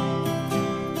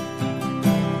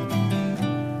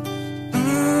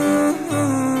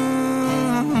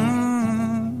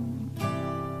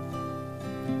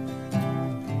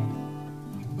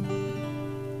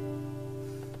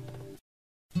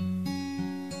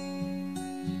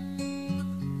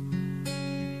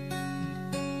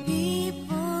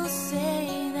 People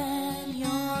say that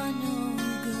you're no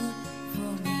good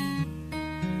for me.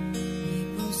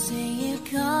 People say it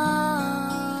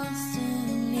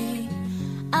constantly.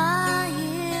 I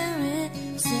hear it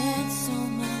said so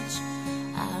much,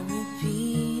 I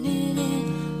repeat it in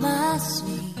my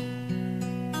sleep.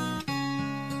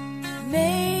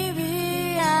 Maybe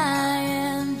I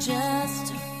am just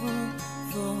a fool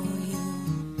for you.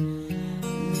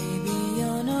 Maybe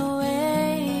you're no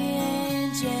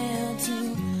angel too.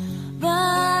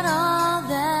 But all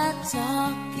that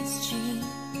talk is cheap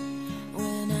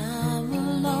when I'm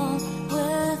alone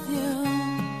with you.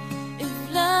 If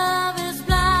love is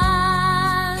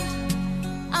blind,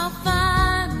 I'll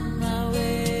find my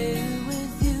way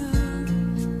with you.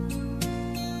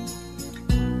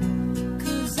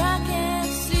 'Cause I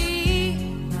can't see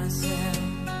myself,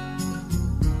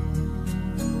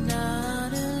 and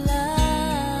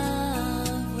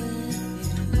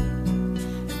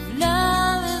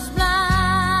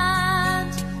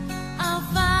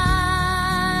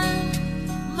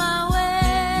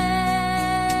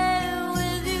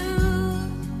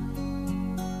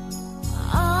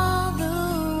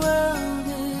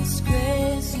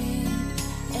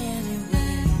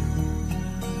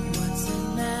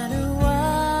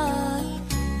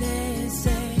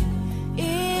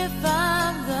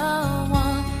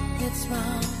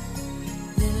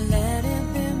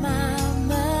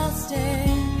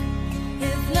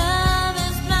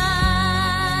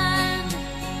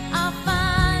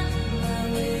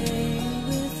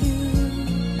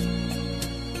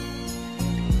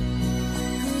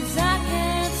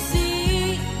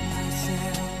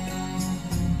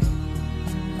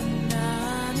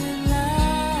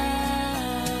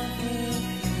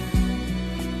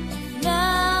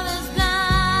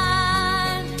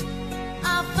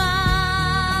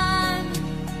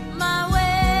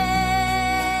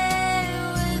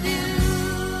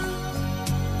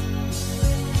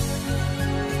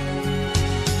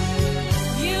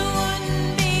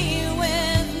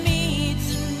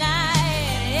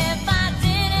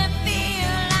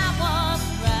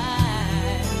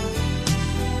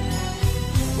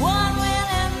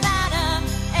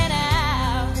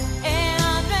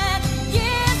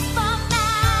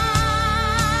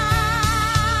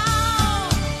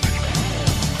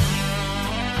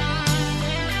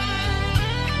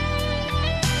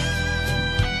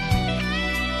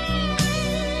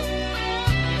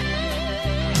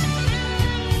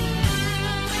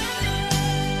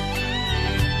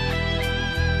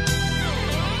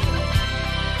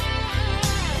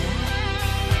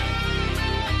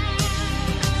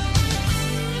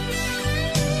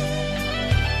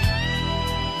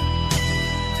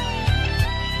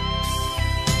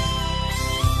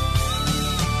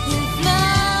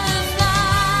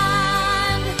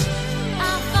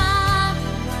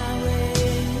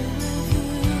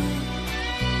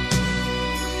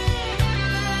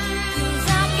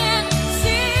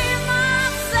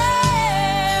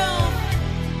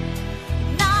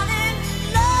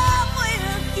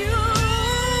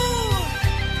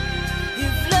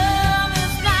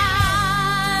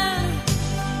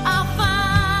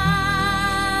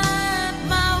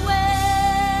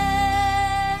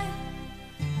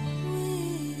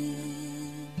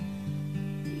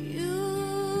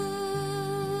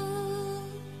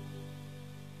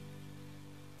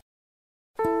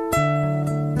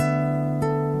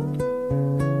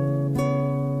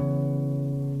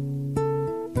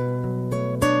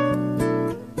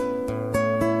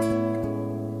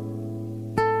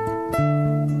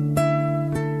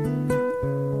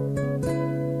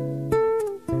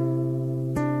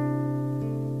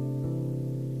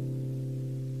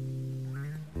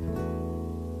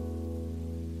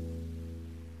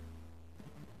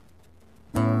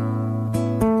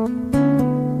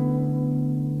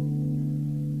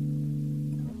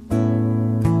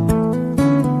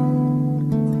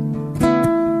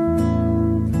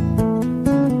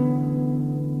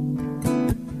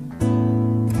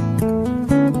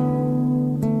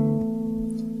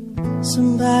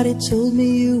Somebody told me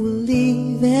you were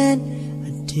leaving, I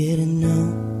didn't know.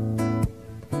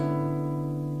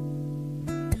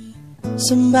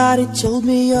 Somebody told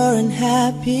me you're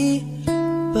unhappy,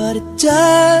 but it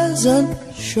doesn't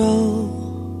show.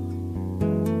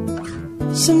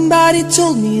 Somebody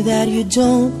told me that you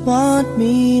don't want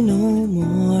me no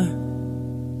more.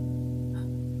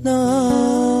 No.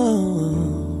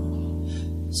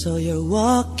 So you're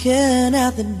walking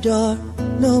out the door.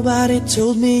 Nobody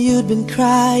told me you'd been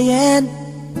crying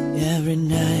every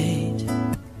night.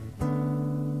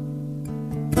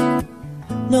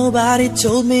 Nobody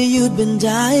told me you'd been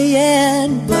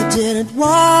dying, but didn't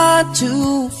want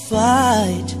to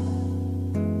fight.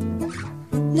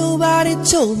 Nobody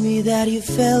told me that you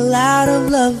fell out of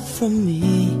love from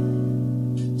me.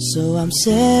 So I'm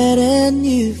setting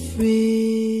you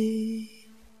free.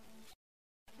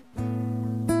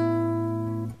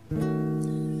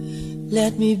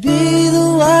 Let me be the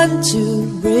one to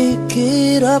break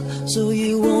it up, so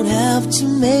you won't have to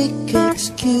make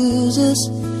excuses.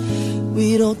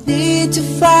 We don't need to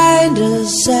find a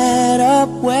setup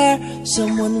where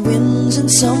someone wins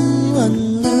and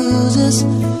someone loses.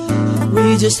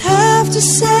 We just have to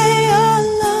say our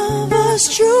love was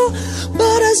true,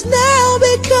 but has now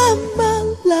become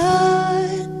a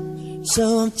lie.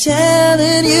 So I'm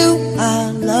telling you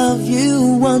I love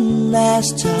you one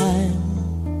last time,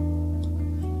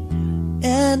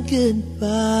 and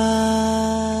goodbye.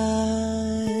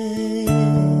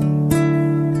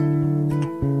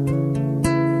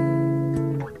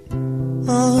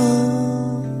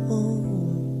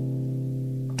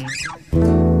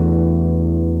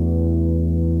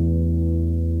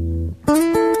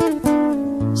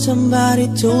 Somebody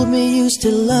told me you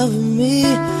still love me.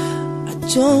 I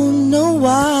don't know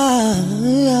why.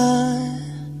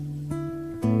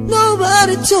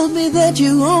 Nobody told me that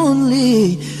you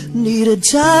only needed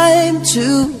time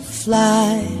to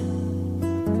fly.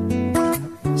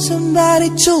 Somebody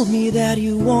told me that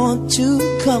you want to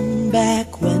come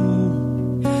back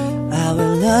when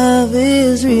our love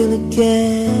is real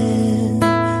again.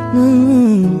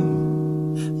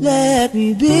 Let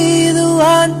me be the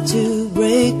one to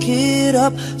break it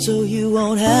up, so you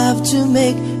won't have to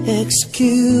make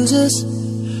excuses.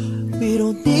 We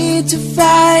don't need to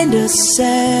find a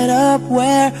setup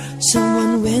where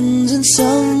someone wins and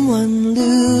someone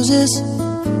loses.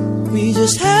 We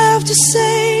just have to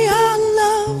say our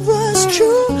love was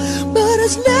true, but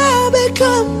has now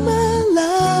become a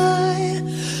lie.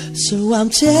 So I'm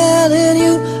telling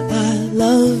you I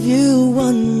love you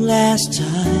one last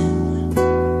time,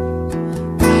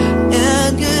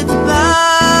 and goodbye.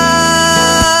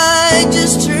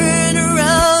 Just turn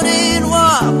around and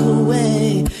walk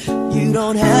away. You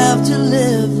don't have to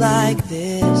live like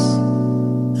this.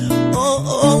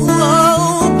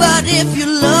 Oh, but if you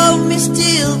love me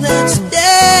still, then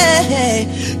stay.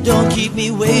 Don't keep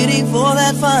me waiting for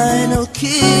that final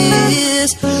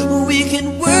kiss. We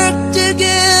can work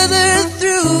together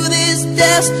through this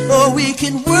test, or we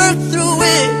can work through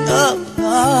it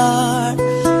apart.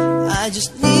 I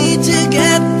just need to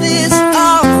get this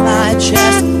off my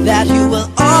chest, that you will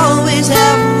always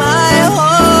have my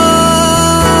heart.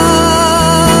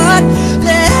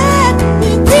 Let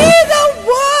me be the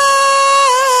one.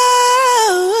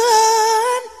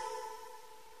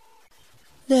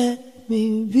 Let me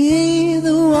be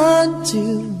the one to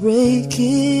break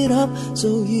it up,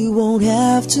 so you won't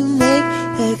have to make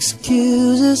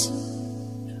excuses.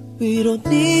 We don't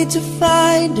need to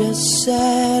find a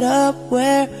setup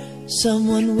where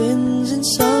someone wins and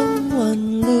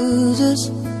someone loses.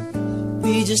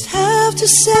 We just have to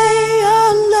say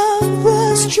our love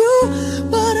was true,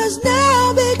 but has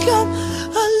now become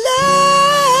a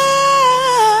lie.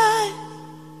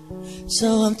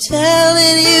 So I'm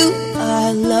telling you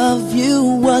I love you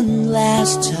one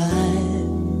last time,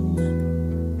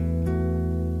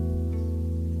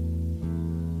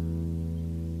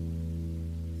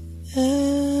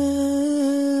 and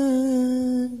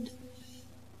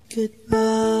goodbye.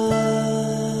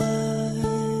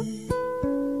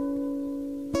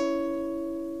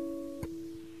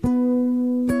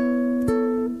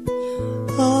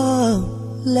 Oh,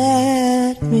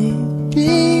 let me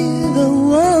be the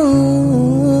one.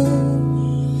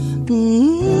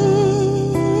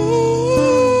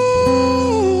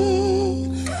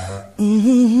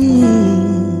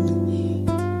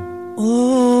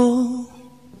 Oh,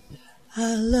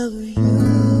 I love you.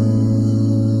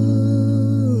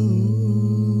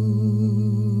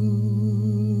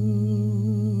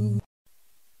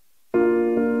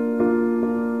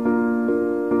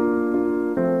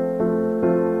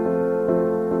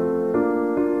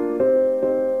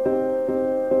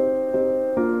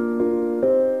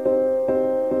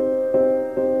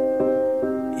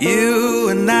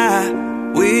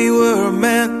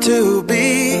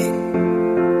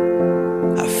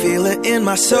 in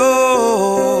my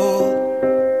soul,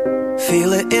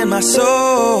 feel it in my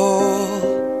soul.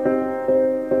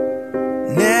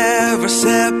 Never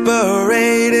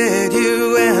separated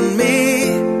you and me.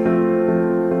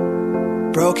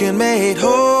 Broken made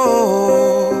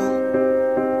whole,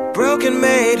 broken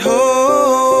made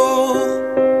whole.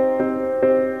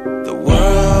 The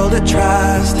world that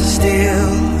tries to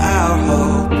steal our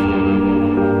hope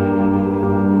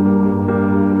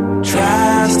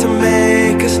tries to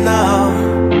make us numb,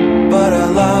 but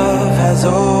our love has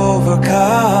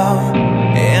overcome.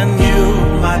 And you,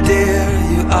 my dear,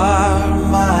 you are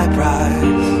my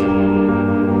prize.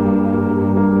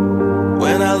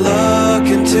 When I look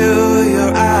into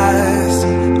your eyes,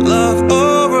 love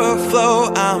overflow,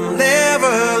 I'm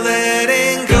never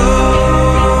letting go.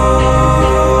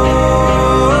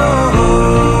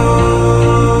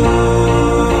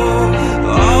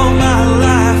 All my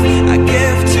life I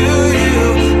give to you,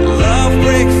 love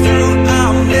breakthrough,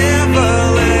 I'm never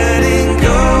letting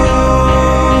go.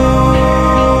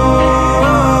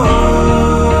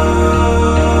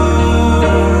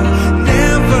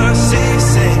 Never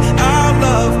ceasing, our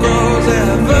love grows,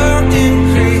 ever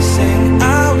increasing, I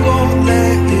won't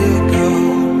let you go.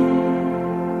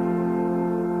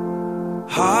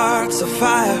 Hearts of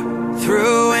fire,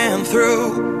 through and through.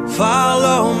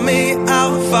 Follow me,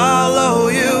 I'll follow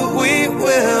you. We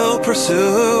will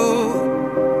pursue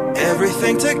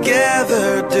everything together,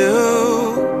 do.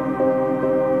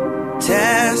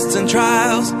 Tests and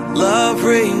trials, love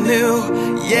renew.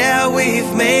 Yeah,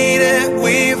 we've made it,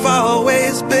 we've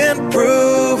always been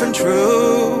proven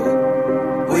true.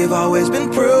 We've always been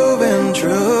proven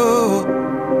true.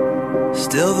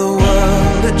 Still the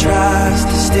world that tries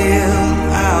to steal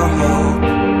our hope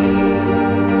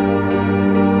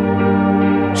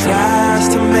tries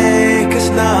to make us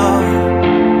numb,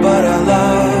 but our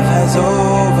love has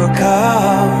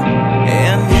overcome.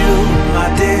 And you, my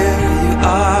dear, you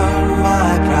are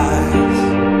my prize.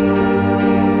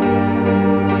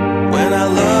 When I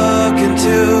look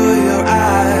into your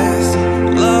eyes,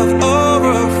 love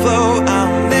overflow,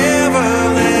 I'm never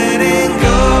letting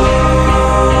go.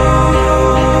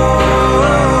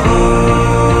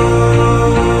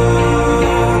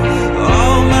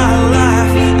 All my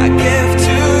life I give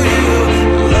to you,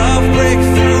 love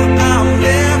breakthrough, I'm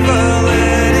never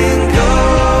letting go.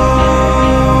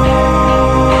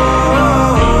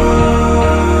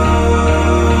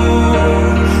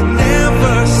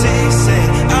 Never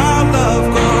ceasing, our love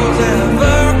grows,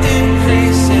 ever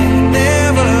increasing,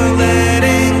 never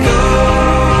letting go.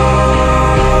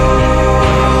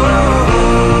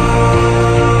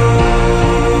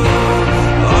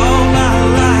 All my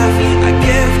life I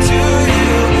give to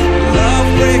you, love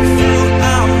breakthrough,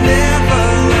 I'm never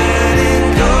letting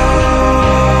go.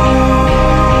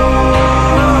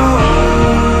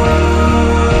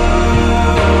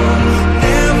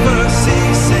 Never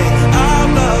ceasing, our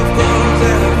love grows,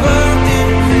 ever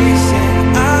increasing,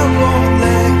 I won't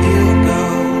let you go.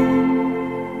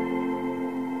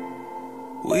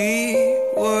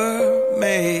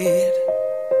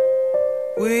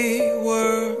 We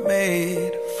were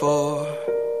made for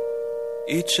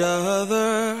each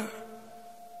other.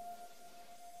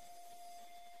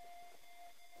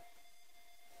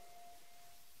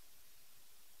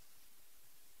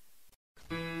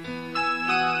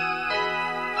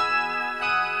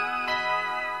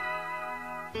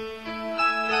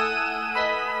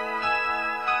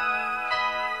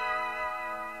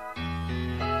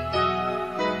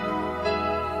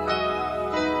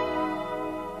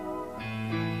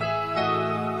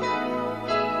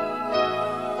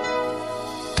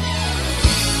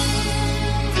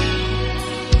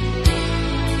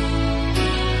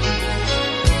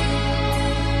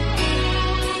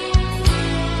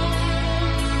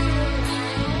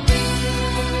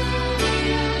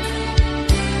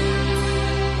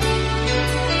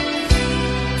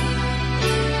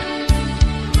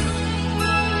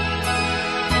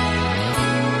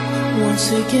 Once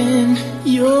again,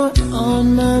 you're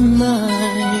on my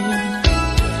mind,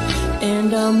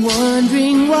 and I'm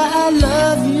wondering why I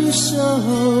love you so.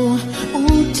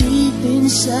 Oh, deep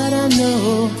inside I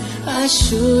know I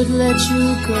should let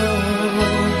you go.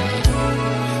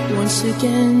 Once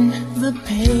again, the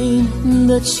pain,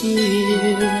 the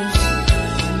tears.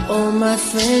 All my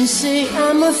friends say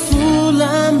I'm a fool,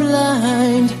 I'm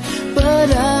blind, but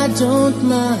I don't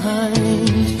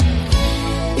mind.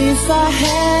 If I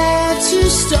had to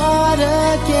start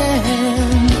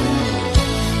again,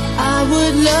 I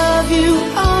would love you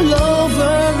all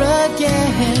over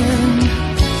again.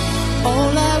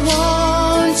 All I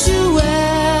want to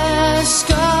ask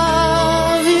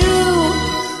of you,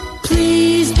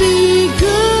 please be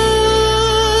good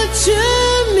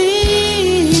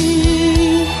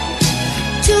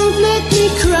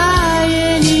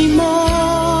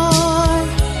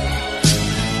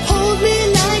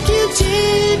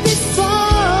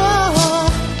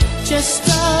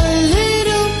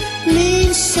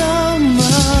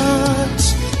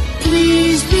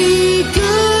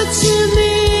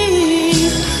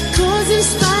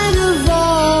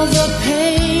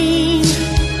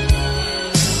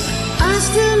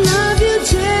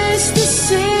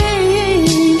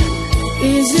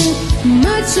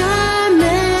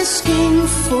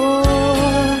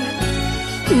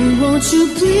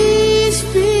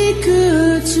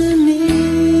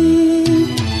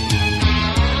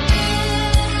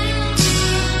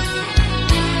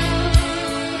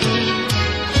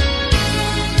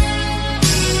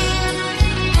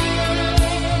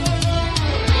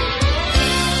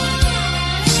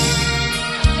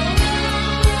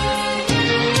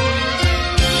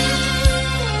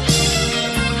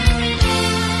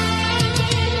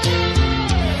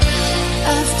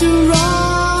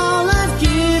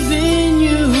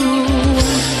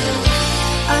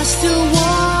still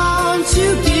want to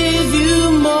give you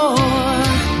more.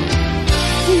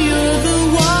 You're the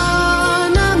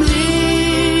one I'm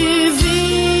living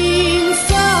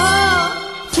for.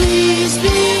 Please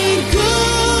be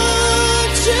good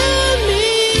to me.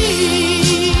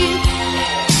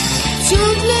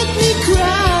 Don't let me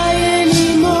cry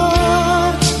anymore.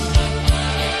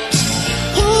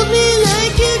 Hold me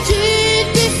like you did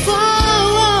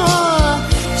before.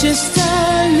 Just a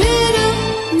little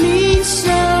means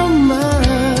so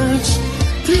much.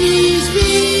 Please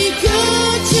be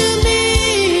good to me.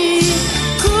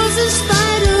 'Cause in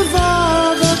spite of all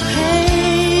the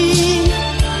pain,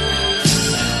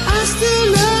 I still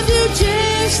love you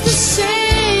just the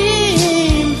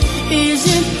same.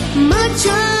 Isn't much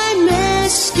I'm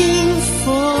asking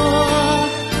for.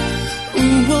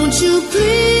 Won't you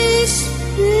please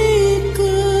be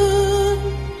good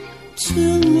to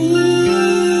me?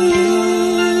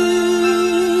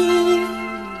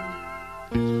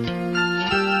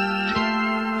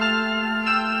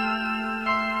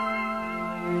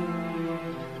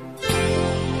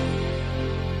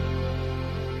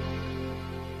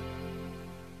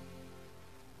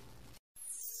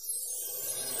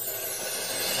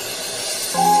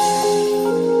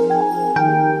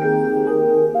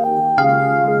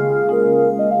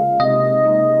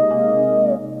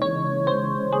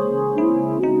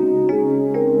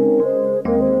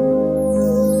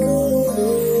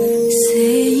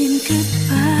 Saying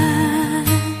goodbye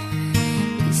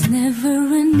is never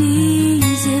an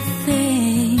easy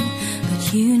thing, but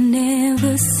you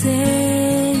never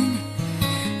said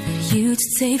that you'd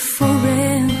stay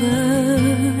forever.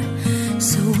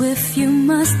 So if you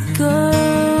must go,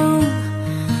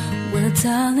 well,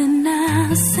 darling,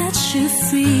 I'll set you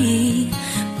free.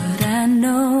 But I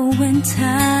know in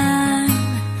time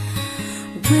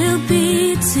we'll be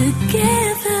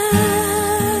together.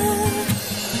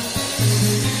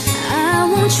 I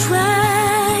won't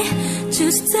try to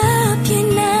stop you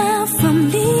now from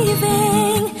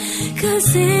leaving, 'cause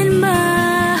in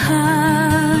my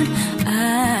heart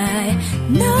I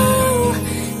know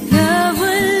love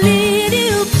will lead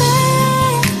you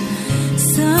back.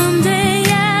 Someday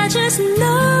I just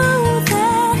know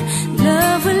that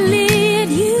love will lead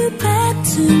you back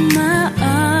to my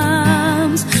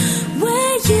arms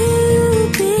where you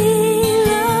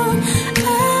belong.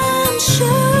 I'm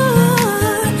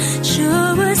sure,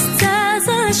 sure as stars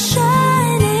are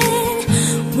shining,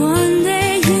 one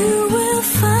day you will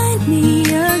find me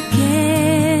again.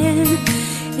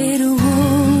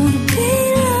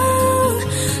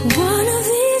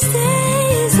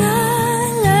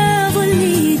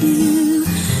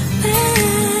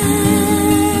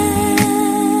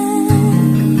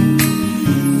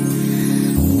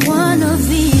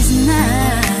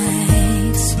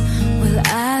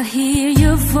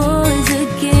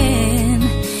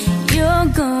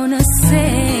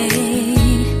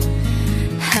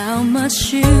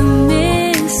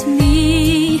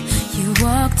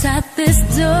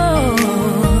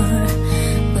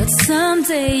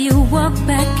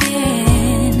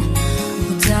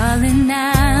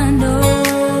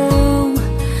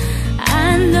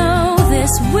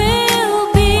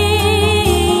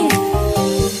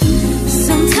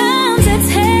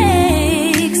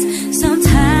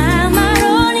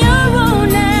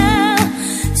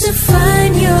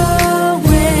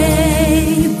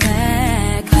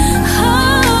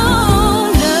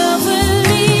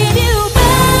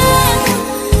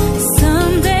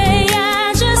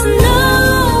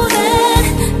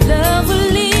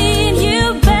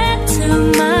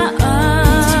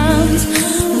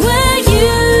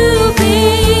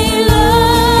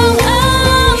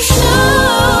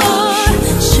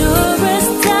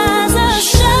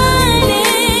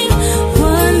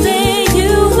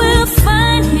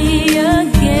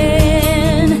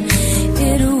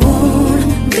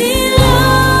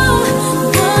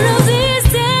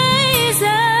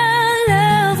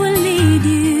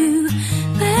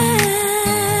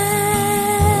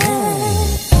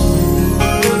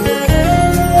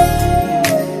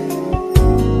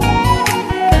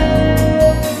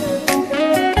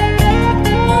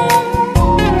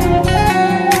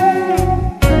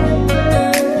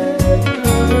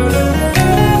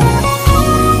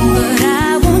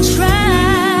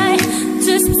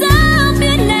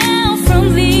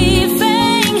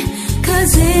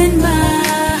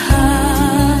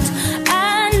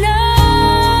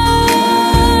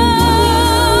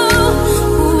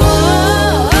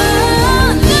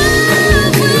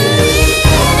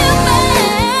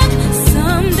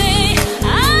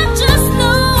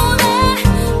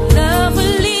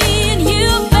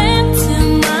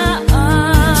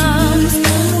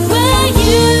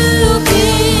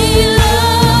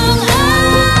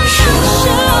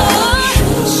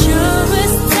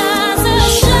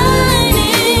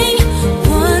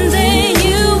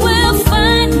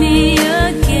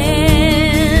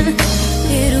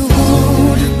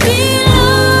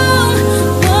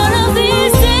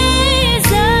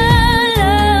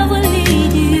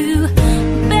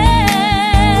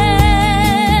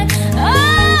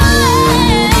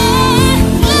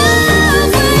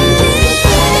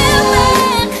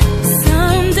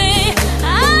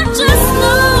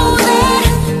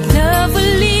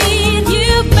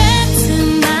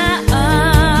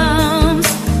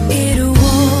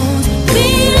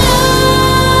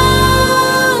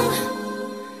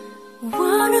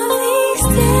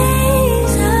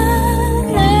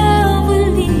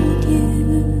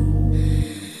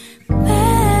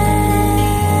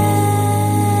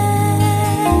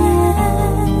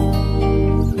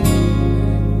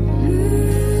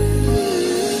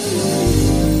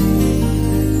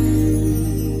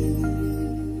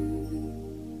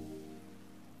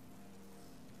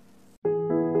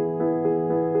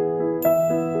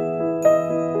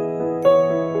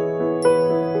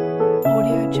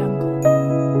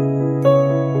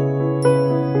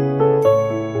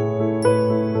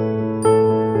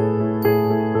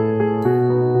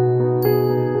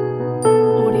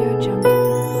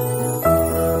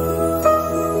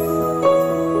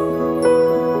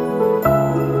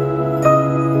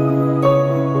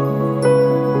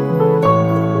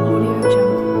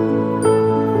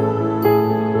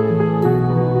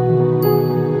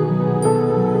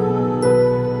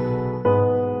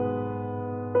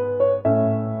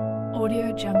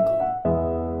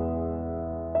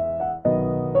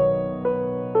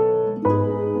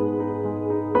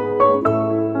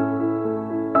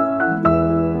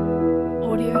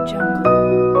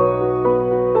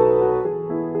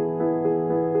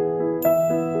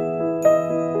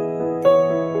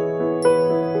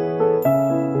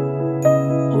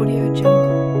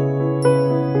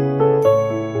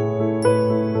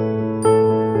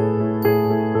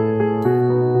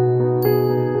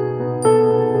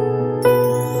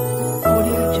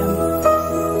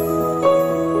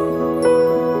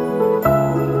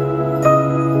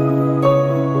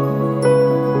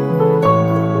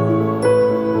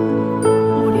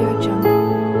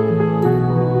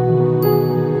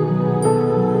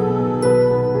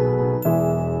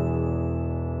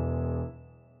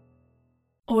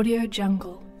 Audio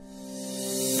Jungle.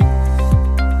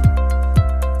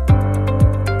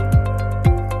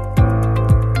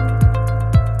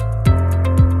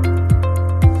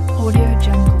 Audio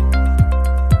Jungle.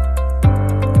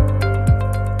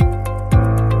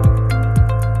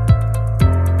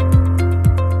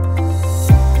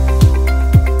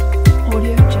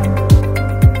 Audio Jungle.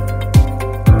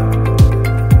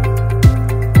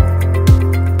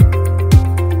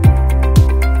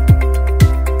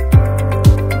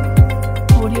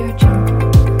 Audio Jungle.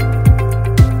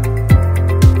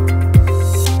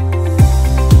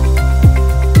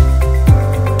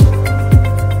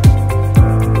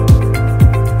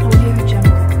 Audio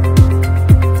Jungle.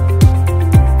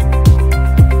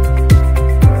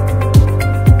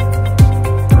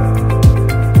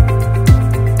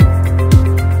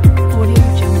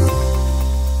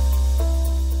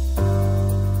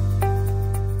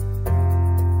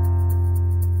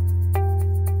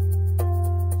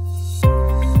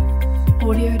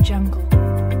 Audio Jungle.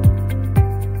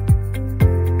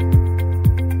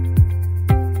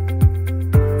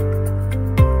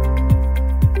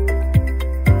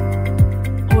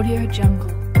 Audio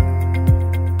Jungle.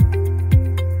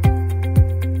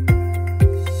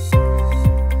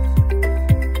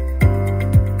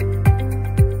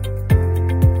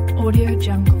 Audio Jungle. Audio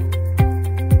Jungle. Audio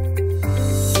Jungle.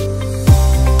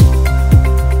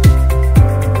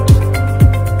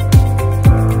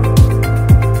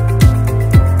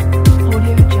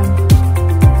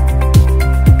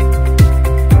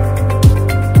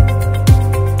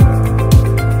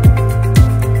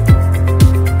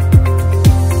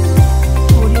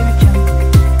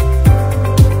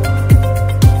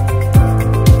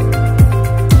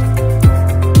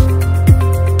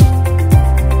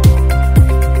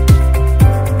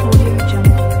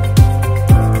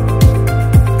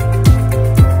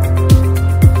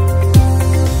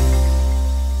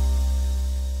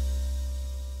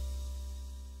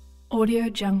 Audio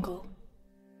Jungle. Audio Jungle.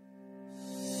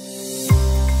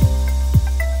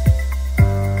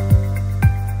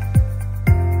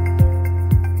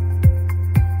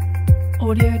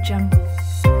 Audio Jungle. Audio Jungle.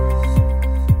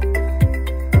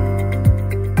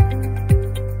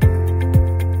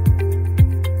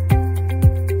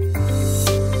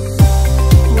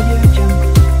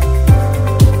 Audio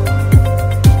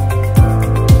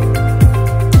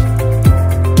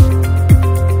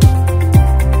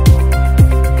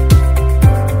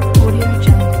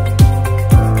Jungle.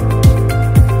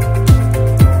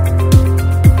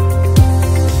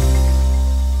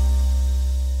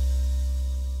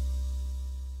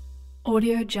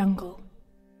 Audio Jungle. Audio Jungle.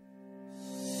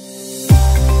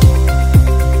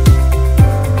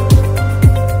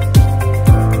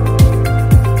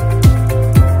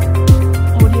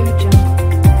 Audio Jungle.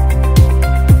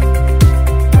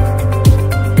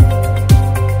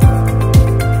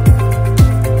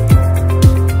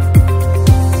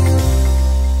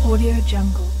 Audio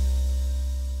Jungle.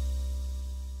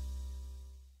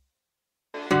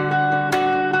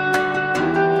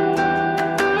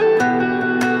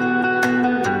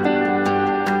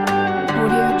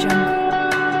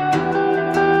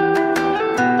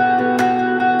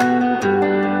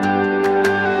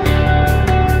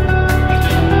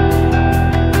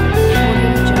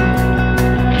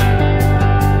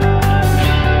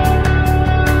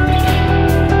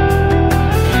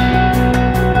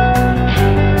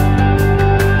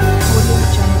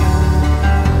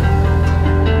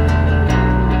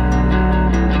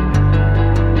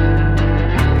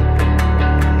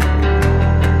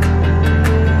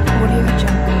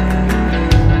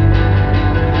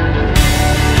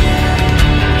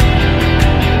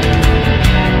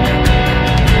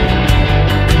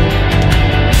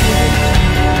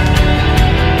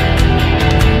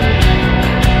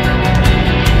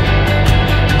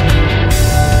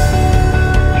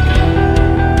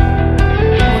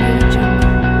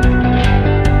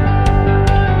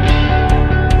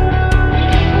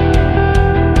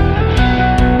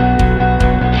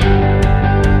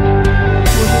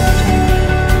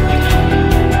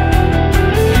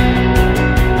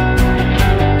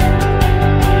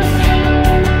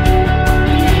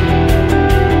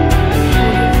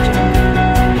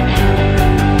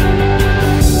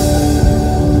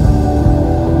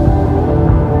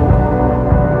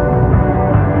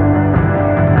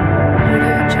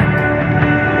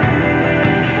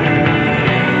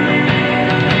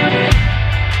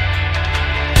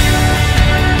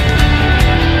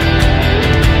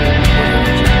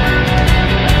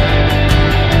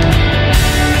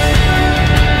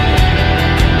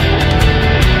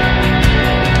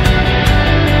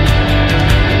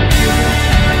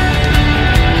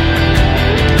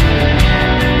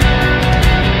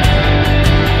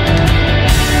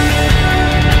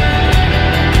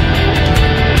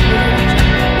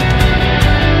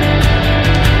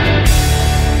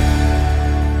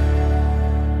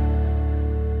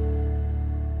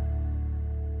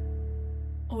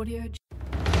 Audio.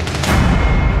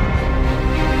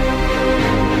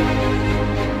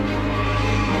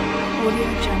 Audio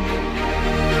Jungle.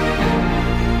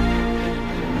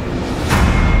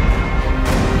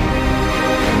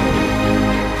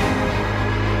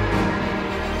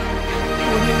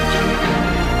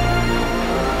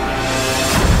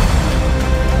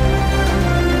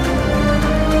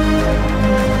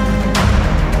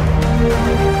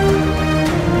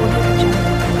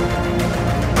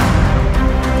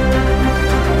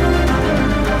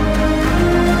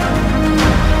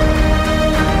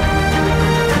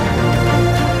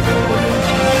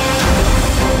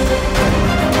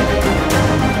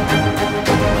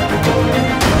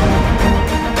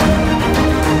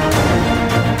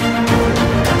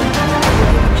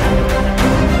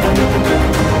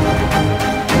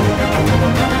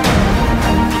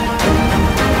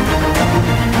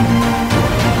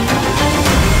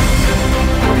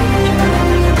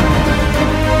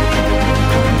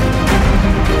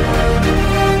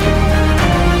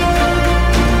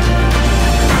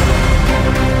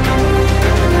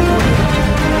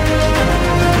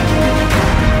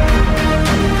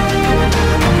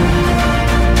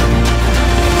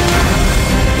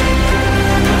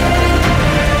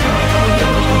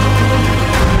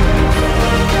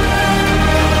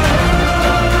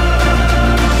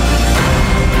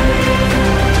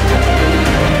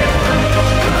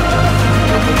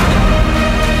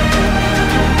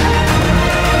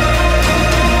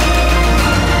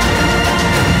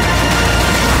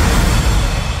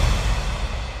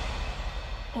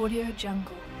 Audio Jungle. Audio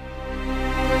Jungle.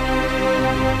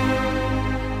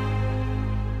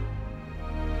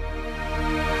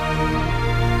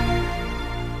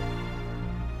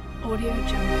 Audio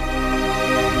Jungle.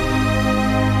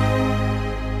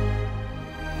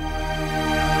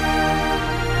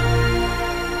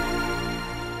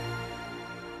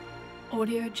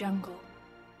 Audio Jungle.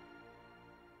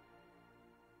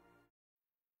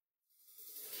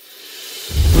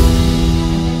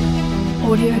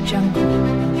 Audio Jungle. Audio Jungle.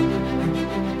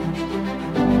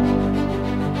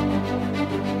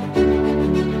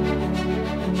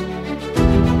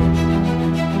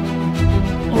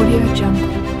 Audio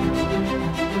Jungle.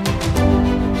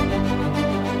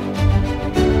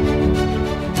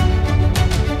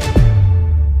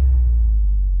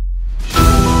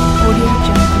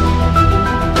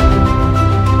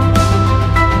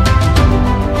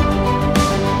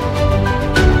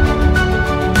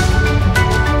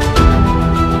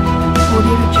 Audio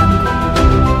Jungle. Audio Jungle.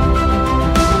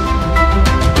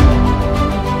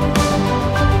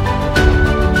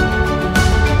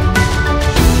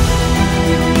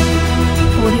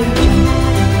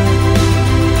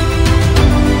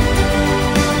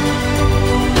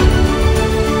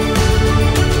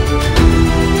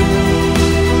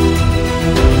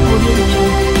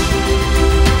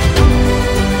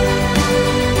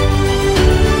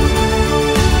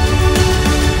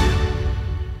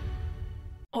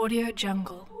 Audio Jungle. Audio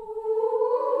Jungle.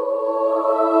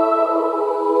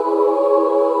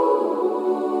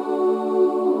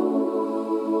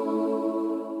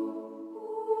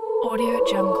 Audio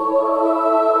Jungle.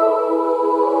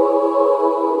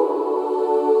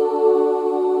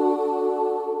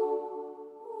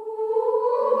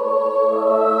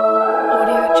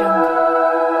 Audio Jungle.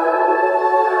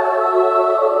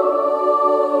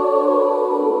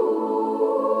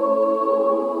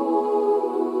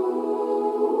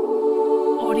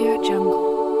 Audio Jungle.